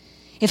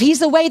 If he's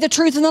the way, the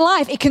truth, and the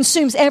life, it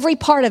consumes every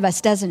part of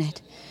us, doesn't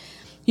it?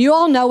 You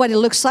all know what it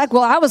looks like.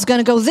 Well, I was going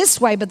to go this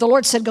way, but the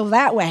Lord said go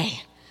that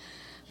way.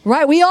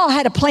 Right? We all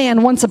had a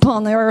plan once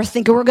upon the earth,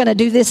 thinking we're going to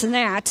do this and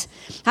that.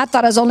 I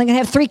thought I was only going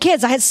to have 3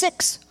 kids. I had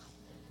 6.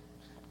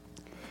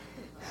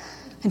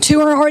 And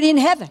 2 are already in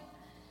heaven.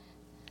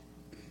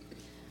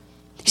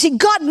 You see,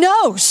 God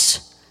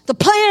knows the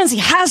plans he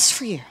has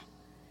for you.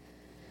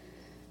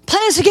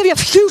 Plans to give you a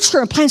future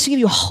and plans to give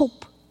you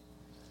hope.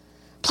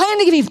 Plan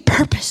to give you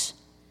purpose.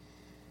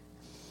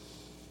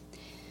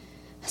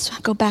 So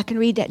I go back and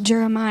read that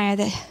Jeremiah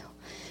that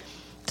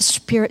the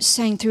Spirit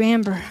sang through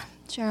Amber.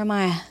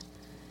 Jeremiah.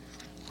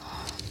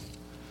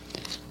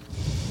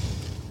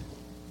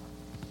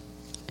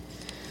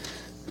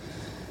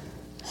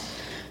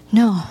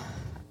 No.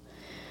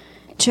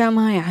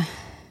 Jeremiah.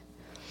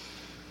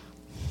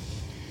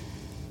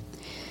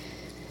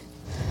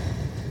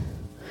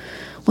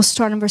 We'll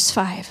start in verse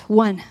 5.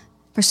 1,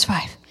 verse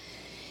 5.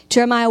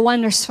 Jeremiah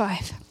 1, verse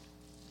 5.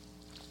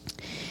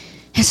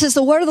 It says,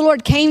 the word of the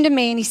Lord came to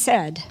me and he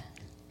said,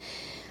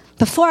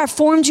 before I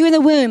formed you in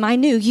the womb, I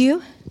knew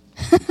you.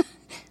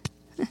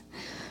 I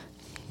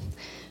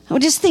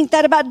would just think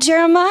that about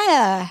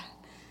Jeremiah.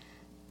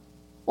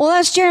 Well,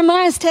 that's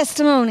Jeremiah's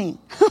testimony.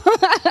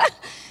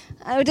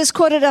 I just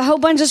quoted a whole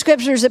bunch of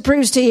scriptures that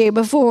proves to you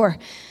before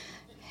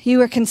you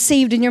were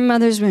conceived in your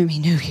mother's womb, he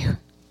knew you.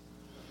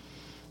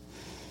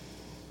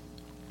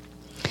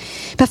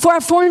 Before I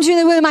formed you in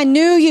the womb, I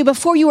knew you.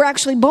 Before you were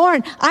actually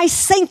born, I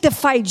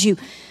sanctified you.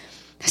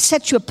 I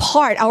set you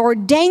apart. I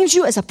ordained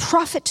you as a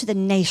prophet to the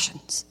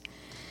nations.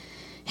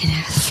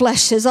 And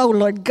flesh says, oh,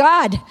 Lord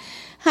God,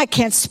 I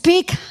can't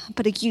speak,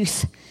 but a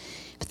youth.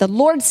 But the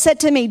Lord said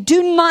to me,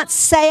 do not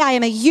say I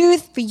am a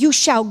youth, for you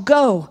shall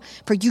go.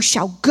 For you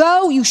shall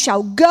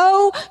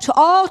go to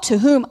all to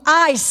whom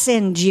I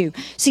send you.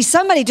 See,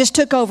 somebody just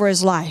took over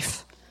his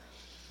life.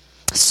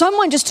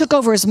 Someone just took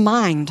over his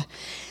mind.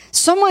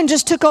 Someone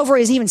just took over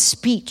his even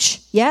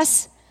speech.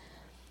 Yes?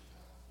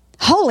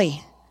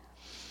 Holy.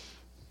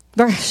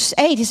 Verse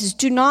 8, he says,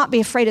 do not be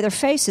afraid of their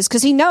faces.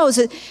 Because he knows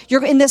that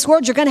you're in this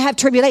world, you're going to have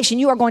tribulation.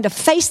 You are going to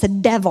face the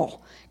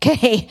devil.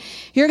 Okay?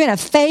 You're going to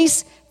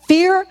face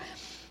fear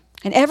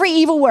and every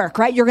evil work,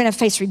 right? You're going to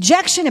face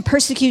rejection and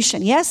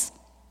persecution. Yes?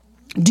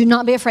 Do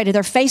not be afraid of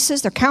their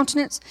faces, their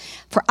countenance.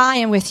 For I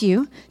am with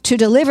you to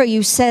deliver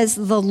you, says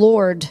the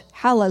Lord.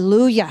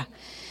 Hallelujah.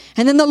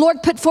 And then the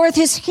Lord put forth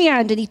his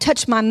hand and he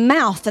touched my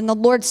mouth. And the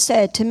Lord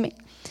said to me,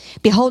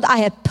 behold, I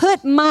have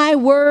put my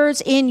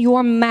words in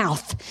your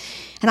mouth.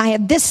 And I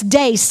have this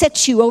day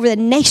set you over the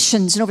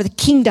nations and over the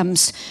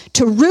kingdoms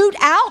to root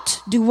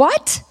out. Do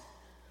what?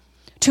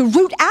 To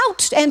root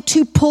out and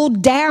to pull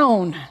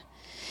down.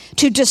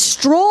 To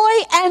destroy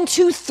and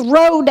to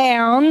throw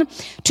down.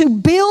 To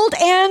build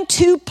and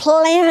to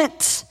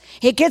plant.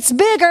 It gets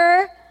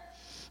bigger.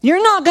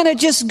 You're not going to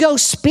just go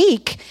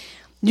speak.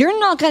 You're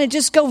not going to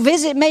just go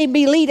visit,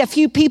 maybe lead a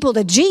few people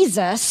to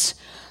Jesus,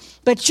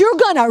 but you're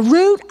going to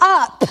root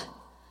up.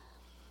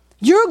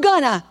 You're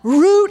going to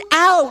root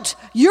out.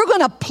 You're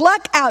going to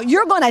pluck out.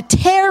 You're going to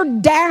tear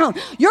down.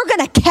 You're going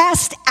to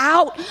cast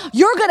out.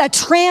 You're going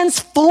to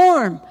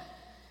transform.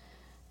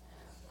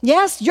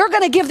 Yes, you're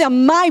going to give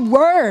them my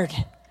word.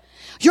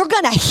 You're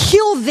going to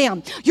heal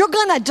them. You're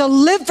going to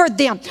deliver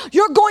them.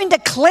 You're going to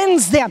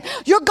cleanse them.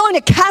 You're going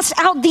to cast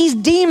out these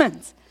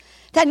demons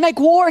that make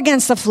war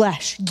against the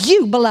flesh.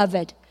 You,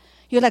 beloved.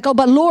 You're like, oh,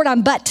 but Lord,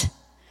 I'm but.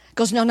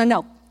 Goes,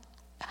 no.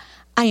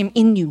 I am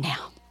in you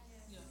now.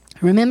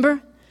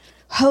 Remember?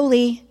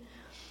 Holy,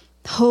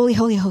 Holy,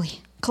 holy,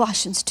 holy.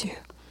 Colossians 2.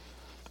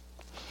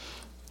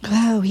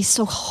 Oh, he's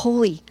so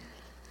holy.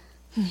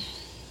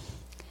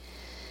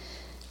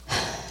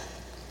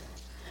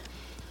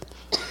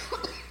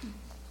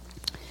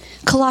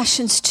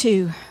 Colossians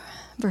 2,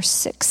 verse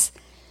 6.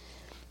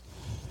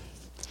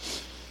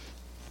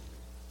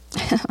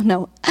 Oh,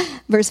 no,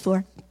 verse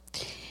 4.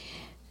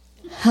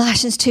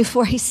 Colossians 2,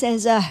 4, he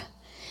says,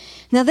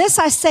 now this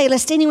I say,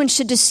 lest anyone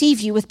should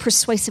deceive you with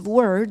persuasive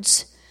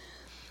words.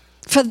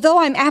 For though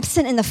I'm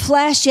absent in the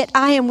flesh, yet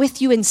I am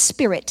with you in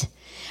spirit.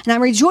 And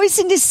I'm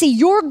rejoicing to see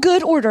your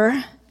good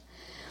order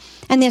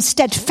and the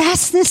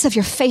steadfastness of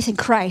your faith in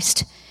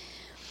Christ.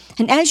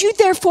 And as you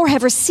therefore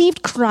have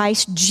received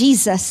Christ,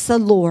 Jesus the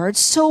Lord,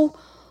 so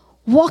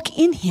walk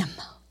in him.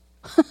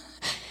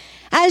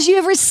 As you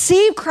have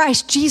received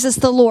Christ Jesus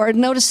the Lord,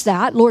 notice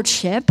that,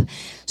 lordship,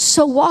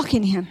 so walk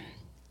in him.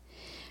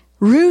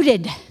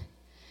 Rooted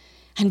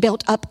and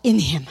built up in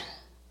him.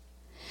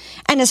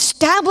 And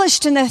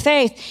established in the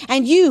faith.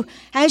 And you,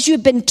 as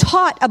you've been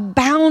taught,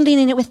 abounding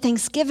in it with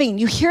thanksgiving.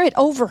 You hear it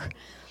over.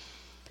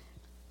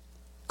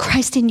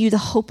 Christ in you, the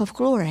hope of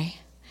glory.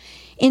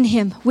 In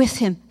him, with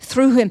him,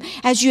 through him.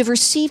 As you have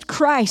received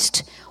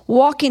Christ,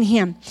 walk in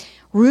him.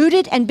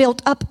 Rooted and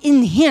built up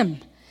in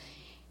him.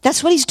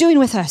 That's what he's doing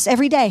with us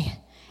every day.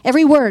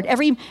 Every word,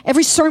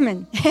 every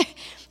sermon,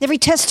 every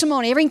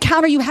testimony, every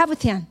encounter you have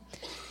with him.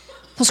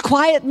 Those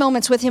quiet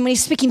moments with him when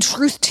he's speaking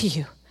truth to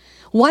you.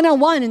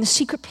 One-on-one in the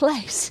secret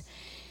place.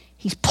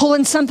 He's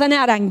pulling something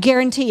out, I can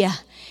guarantee you.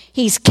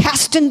 He's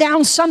casting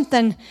down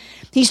something.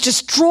 He's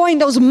destroying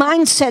those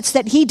mindsets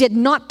that he did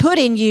not put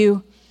in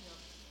you.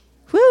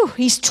 Whew,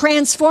 he's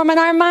transforming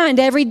our mind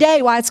every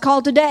day, why it's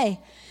called today.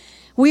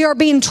 We are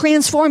being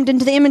transformed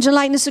into the image and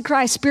likeness of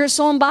Christ, spirit,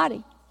 soul, and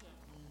body.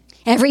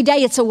 Every day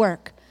it's a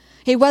work.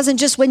 It wasn't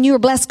just when you were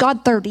blessed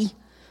God 30.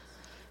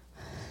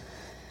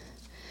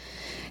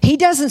 He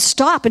doesn't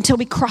stop until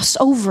we cross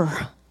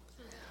over.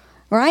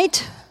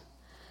 Right?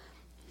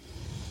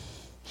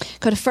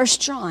 Go to 1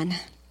 John.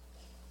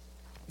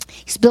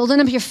 He's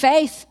building up your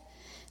faith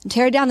and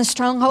tearing down the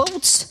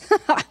strongholds.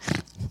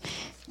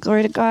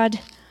 Glory to God.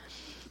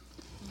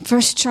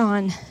 1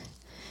 John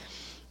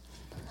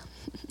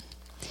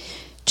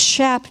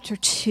chapter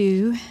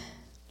 2.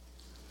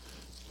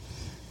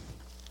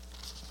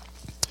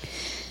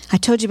 I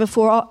told you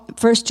before,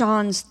 1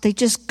 John's, they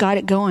just got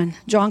it going.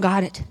 John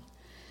got it.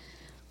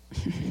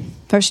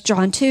 1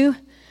 John 2.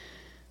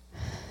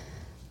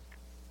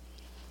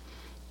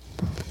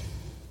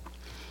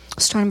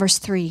 Start in verse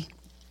 3.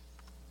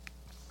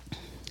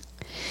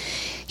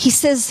 He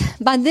says,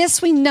 by this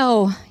we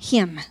know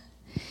him,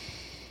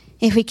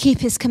 if we keep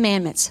his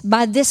commandments.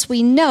 By this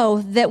we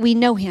know that we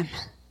know him.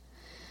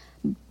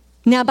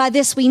 Now by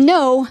this we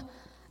know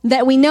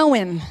that we know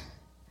him.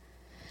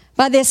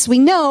 By this we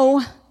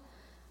know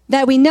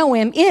that we know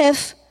him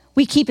if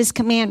we keep his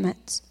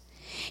commandments.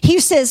 He who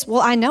says,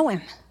 well, I know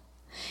him,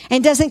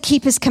 and doesn't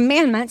keep his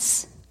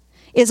commandments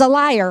is a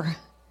liar,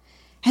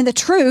 and the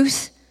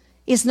truth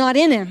is not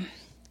in him.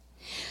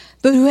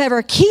 But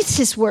whoever keeps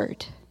his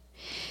word,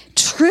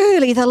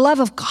 truly the love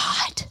of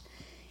God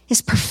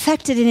is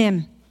perfected in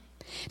him.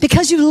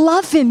 Because you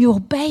love him, you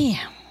obey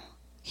him.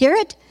 Hear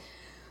it?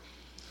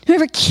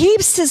 Whoever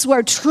keeps his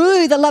word,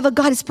 truly the love of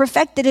God is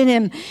perfected in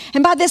him.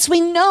 And by this we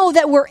know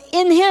that we're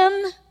in him.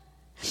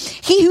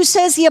 He who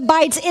says he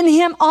abides in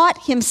him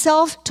ought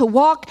himself to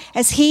walk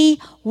as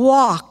he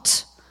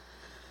walked.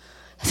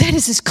 That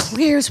is as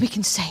clear as we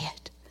can say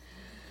it.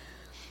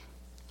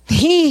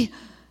 He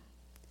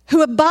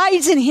who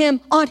abides in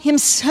him ought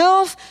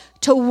himself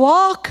to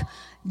walk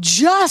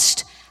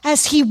just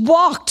as he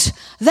walked.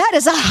 That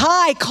is a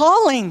high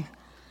calling.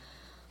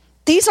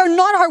 These are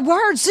not our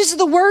words. These are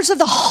the words of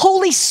the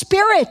Holy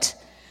Spirit.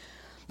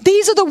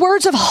 These are the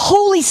words of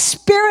Holy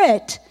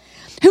Spirit.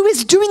 Who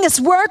is doing this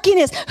work in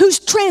us, who's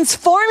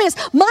transforming us.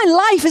 My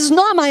life is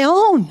not my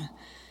own.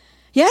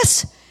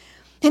 Yes?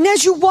 And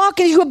as you walk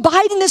and you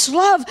abide in this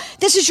love,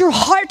 this is your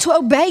heart to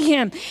obey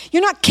him.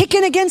 You're not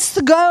kicking against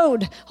the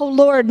goad. Oh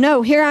Lord,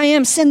 no, here I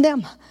am, send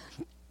them.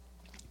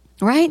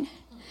 Right?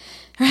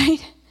 Right?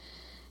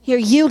 You're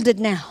yielded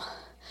now.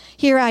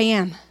 Here I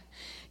am.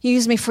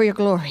 Use me for your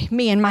glory.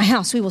 Me and my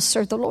house, we will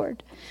serve the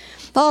Lord.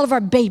 All of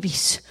our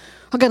babies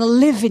are going to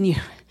live in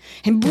you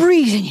and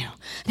breathe in you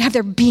and have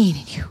their being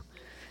in you.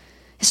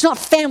 It's not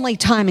family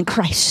time in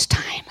Christ's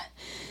time.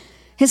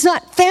 It's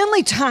not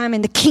family time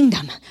in the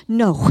kingdom.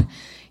 No,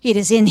 it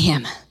is in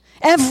him.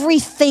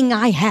 Everything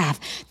I have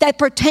that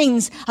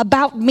pertains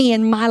about me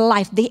in my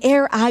life, the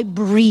air I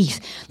breathe,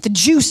 the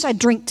juice I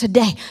drink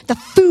today, the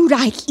food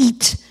I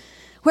eat,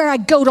 where I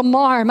go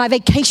tomorrow, my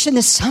vacation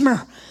this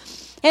summer,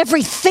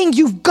 everything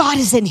you've got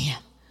is in him.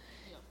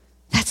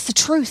 That's the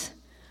truth.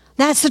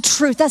 That's the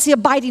truth. That's the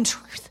abiding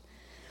truth.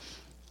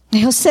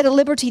 And he'll set at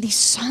liberty these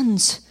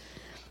sons.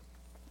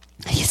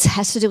 It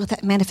has to do with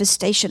that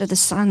manifestation of the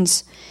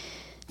sons.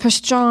 1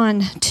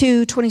 John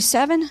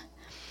 2:27.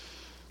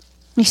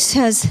 He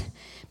says,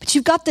 but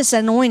you've got this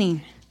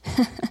anointing.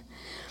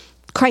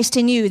 Christ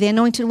in you, the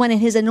anointed one,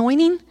 and his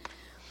anointing.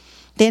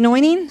 The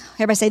anointing.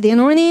 Everybody say the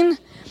anointing.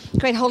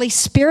 Great Holy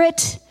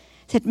Spirit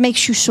that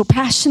makes you so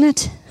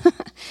passionate.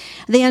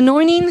 The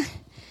anointing.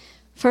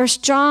 1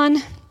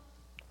 John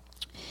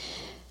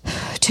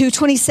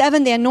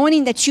 2:27, the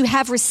anointing that you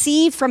have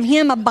received from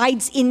him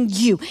abides in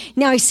you.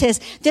 Now he says,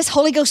 this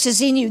Holy Ghost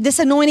is in you. This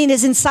anointing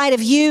is inside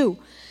of you.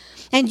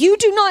 And you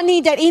do not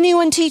need that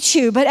anyone teach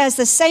you, but as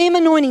the same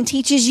anointing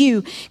teaches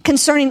you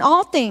concerning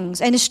all things,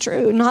 and is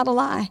true, not a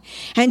lie.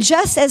 And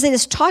just as it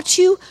has taught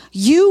you,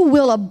 you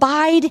will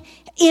abide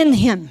in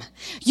him.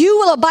 You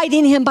will abide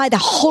in him by the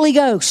Holy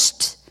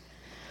Ghost.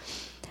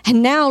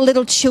 And now,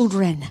 little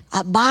children,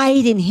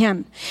 abide in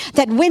him,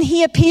 that when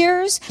he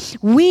appears,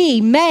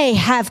 we may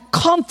have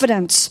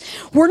confidence.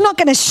 We're not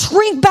going to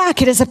shrink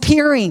back at his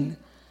appearing.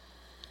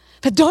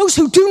 But those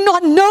who do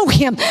not know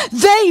him,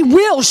 they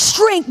will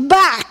shrink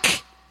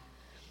back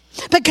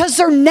because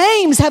their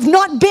names have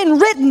not been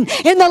written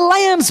in the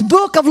Lamb's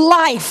book of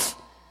life.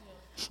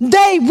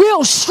 They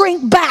will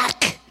shrink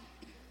back.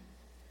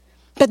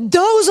 But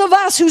those of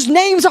us whose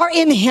names are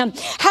in him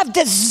have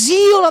the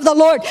zeal of the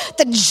Lord,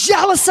 the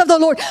jealous of the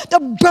Lord, the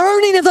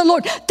burning of the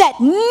Lord, that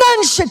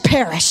none should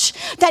perish,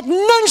 that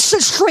none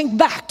should shrink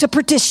back to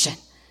perdition.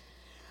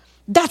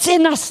 That's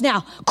in us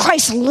now.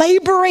 Christ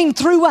laboring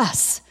through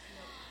us.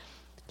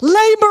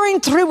 Laboring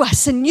through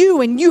us, and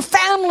you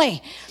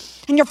family,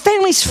 and your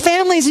family's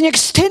families, and your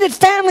extended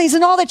families,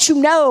 and all that you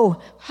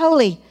know.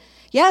 Holy.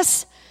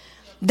 Yes?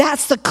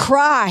 That's the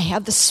cry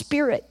of the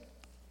Spirit.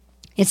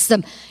 It's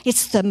the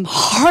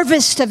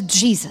harvest of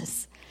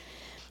Jesus.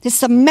 It's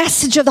the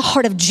message of the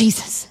heart of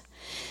Jesus.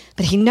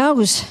 But he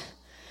knows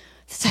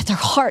that their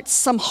hearts,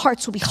 some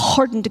hearts will be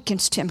hardened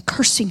against him,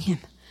 cursing him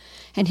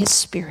and his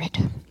Spirit.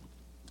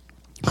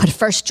 Go to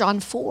 1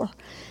 John 4.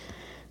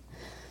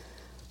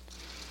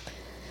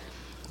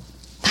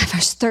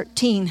 Verse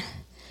 13.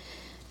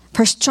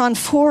 1 John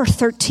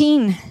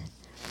 4:13.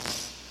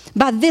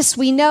 By this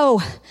we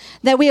know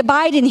that we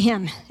abide in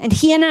him and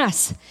he in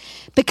us,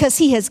 because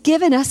he has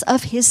given us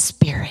of his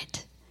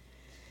Spirit.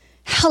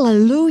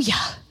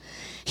 Hallelujah.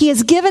 He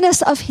has given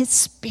us of his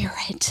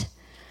Spirit.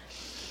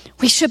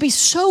 We should be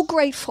so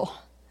grateful.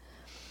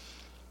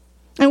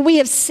 And we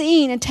have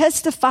seen and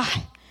testify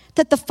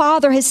that the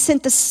Father has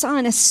sent the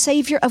Son as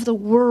Savior of the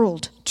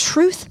world.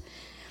 Truth.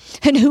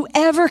 And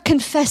whoever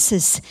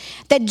confesses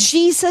that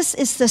Jesus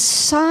is the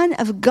Son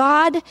of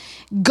God,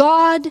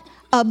 God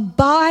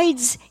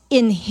abides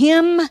in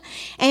him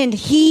and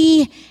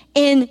he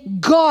in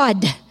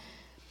God.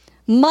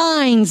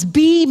 Minds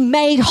be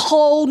made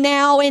whole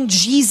now in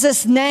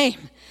Jesus'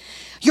 name.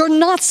 You're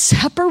not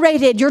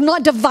separated. You're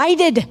not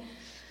divided.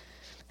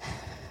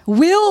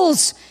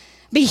 Wills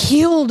be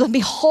healed and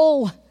be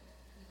whole.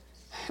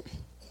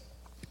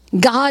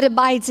 God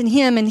abides in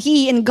him and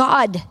he in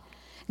God.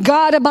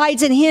 God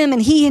abides in him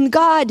and he in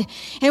God.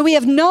 And we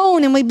have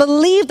known and we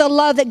believe the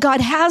love that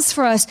God has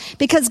for us,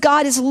 because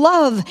God is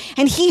love.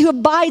 And he who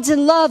abides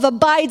in love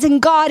abides in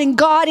God and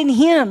God in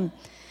him.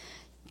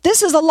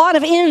 This is a lot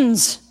of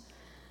ends.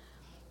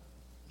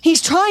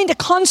 He's trying to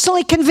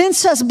constantly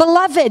convince us,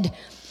 beloved,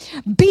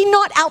 be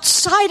not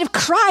outside of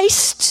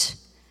Christ,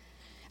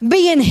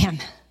 be in him.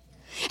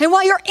 And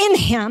while you're in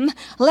him,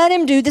 let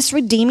him do this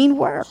redeeming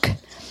work.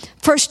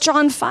 1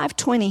 John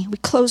 5:20, we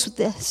close with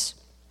this.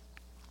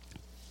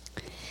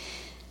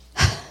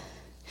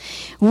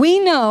 We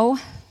know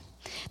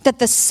that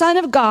the Son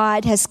of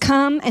God has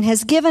come and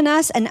has given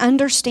us an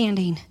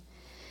understanding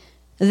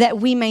that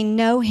we may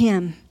know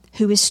him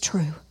who is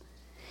true.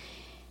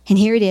 And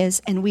here it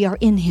is, and we are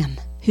in him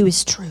who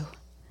is true.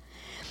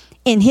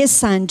 In his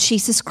Son,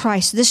 Jesus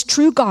Christ, this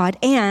true God,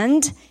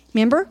 and,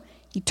 remember,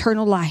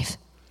 eternal life.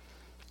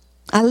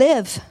 I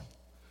live.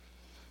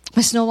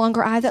 It's no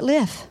longer I that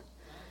live,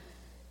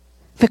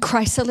 but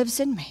Christ that lives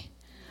in me.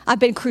 I've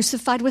been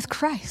crucified with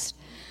Christ.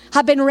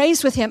 I've been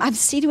raised with him. I'm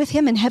seated with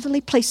him in heavenly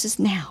places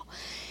now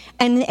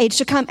and in the age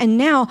to come. And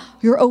now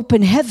your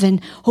open heaven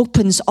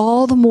opens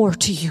all the more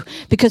to you,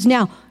 because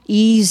now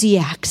easy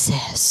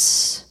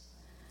access.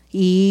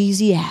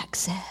 Easy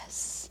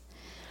access.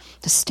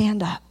 To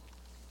stand up.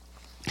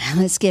 And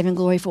let's give him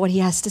glory for what he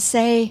has to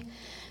say.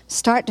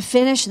 Start to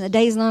finish, and the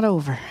day's not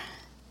over.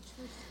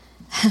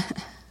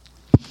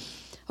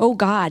 Oh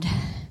God.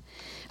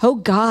 Oh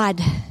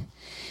God.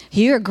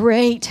 You're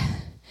great.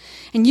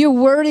 And you're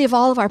worthy of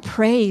all of our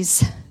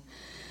praise.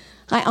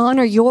 I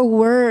honor your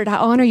word. I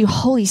honor you,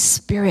 Holy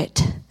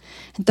Spirit.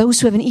 And those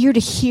who have an ear to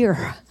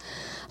hear,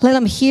 let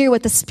them hear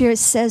what the Spirit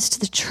says to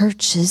the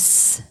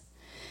churches.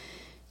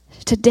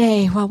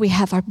 Today, while we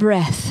have our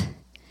breath,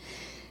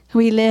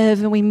 we live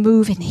and we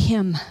move in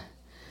him.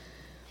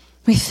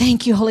 We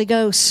thank you, Holy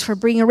Ghost, for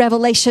bringing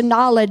revelation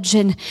knowledge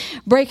and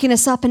breaking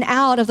us up and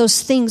out of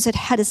those things that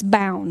had us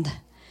bound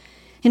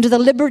into the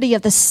liberty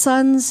of the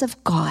sons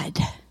of God.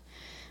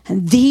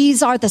 And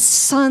these are the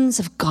sons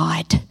of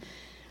God,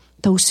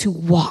 those who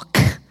walk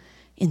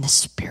in the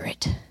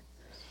Spirit.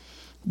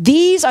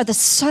 These are the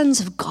sons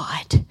of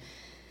God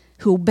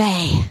who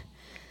obey.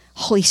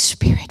 Holy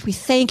Spirit, we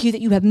thank you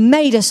that you have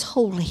made us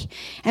holy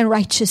and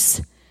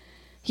righteous.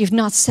 You've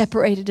not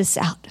separated us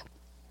out.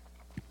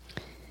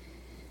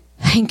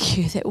 thank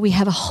you that we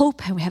have a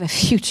hope and we have a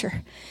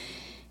future.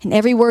 And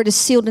every word is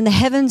sealed in the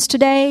heavens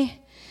today,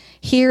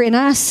 here in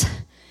us,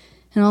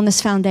 and on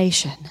this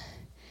foundation.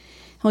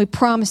 And we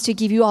promise to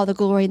give you all the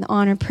glory and the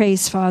honor and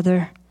praise,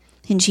 Father.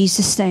 In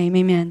Jesus' name,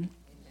 amen.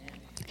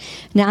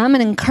 Now, I'm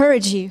going to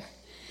encourage you.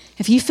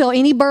 If you feel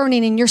any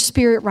burning in your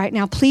spirit right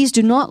now, please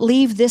do not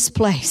leave this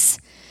place.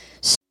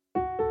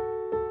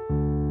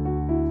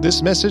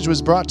 This message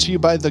was brought to you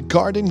by the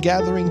Garden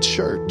Gathering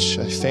Church,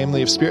 a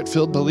family of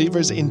Spirit-filled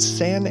believers in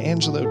San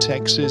Angelo,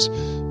 Texas.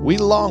 We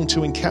long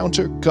to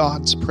encounter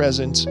God's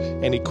presence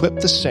and equip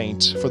the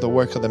saints for the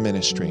work of the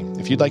ministry.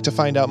 If you'd like to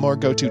find out more,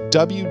 go to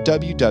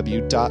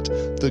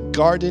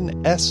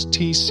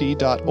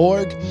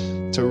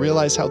www.thegardenstc.org to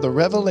realize how the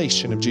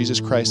revelation of Jesus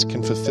Christ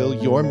can fulfill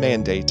your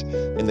mandate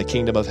in the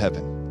kingdom of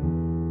heaven.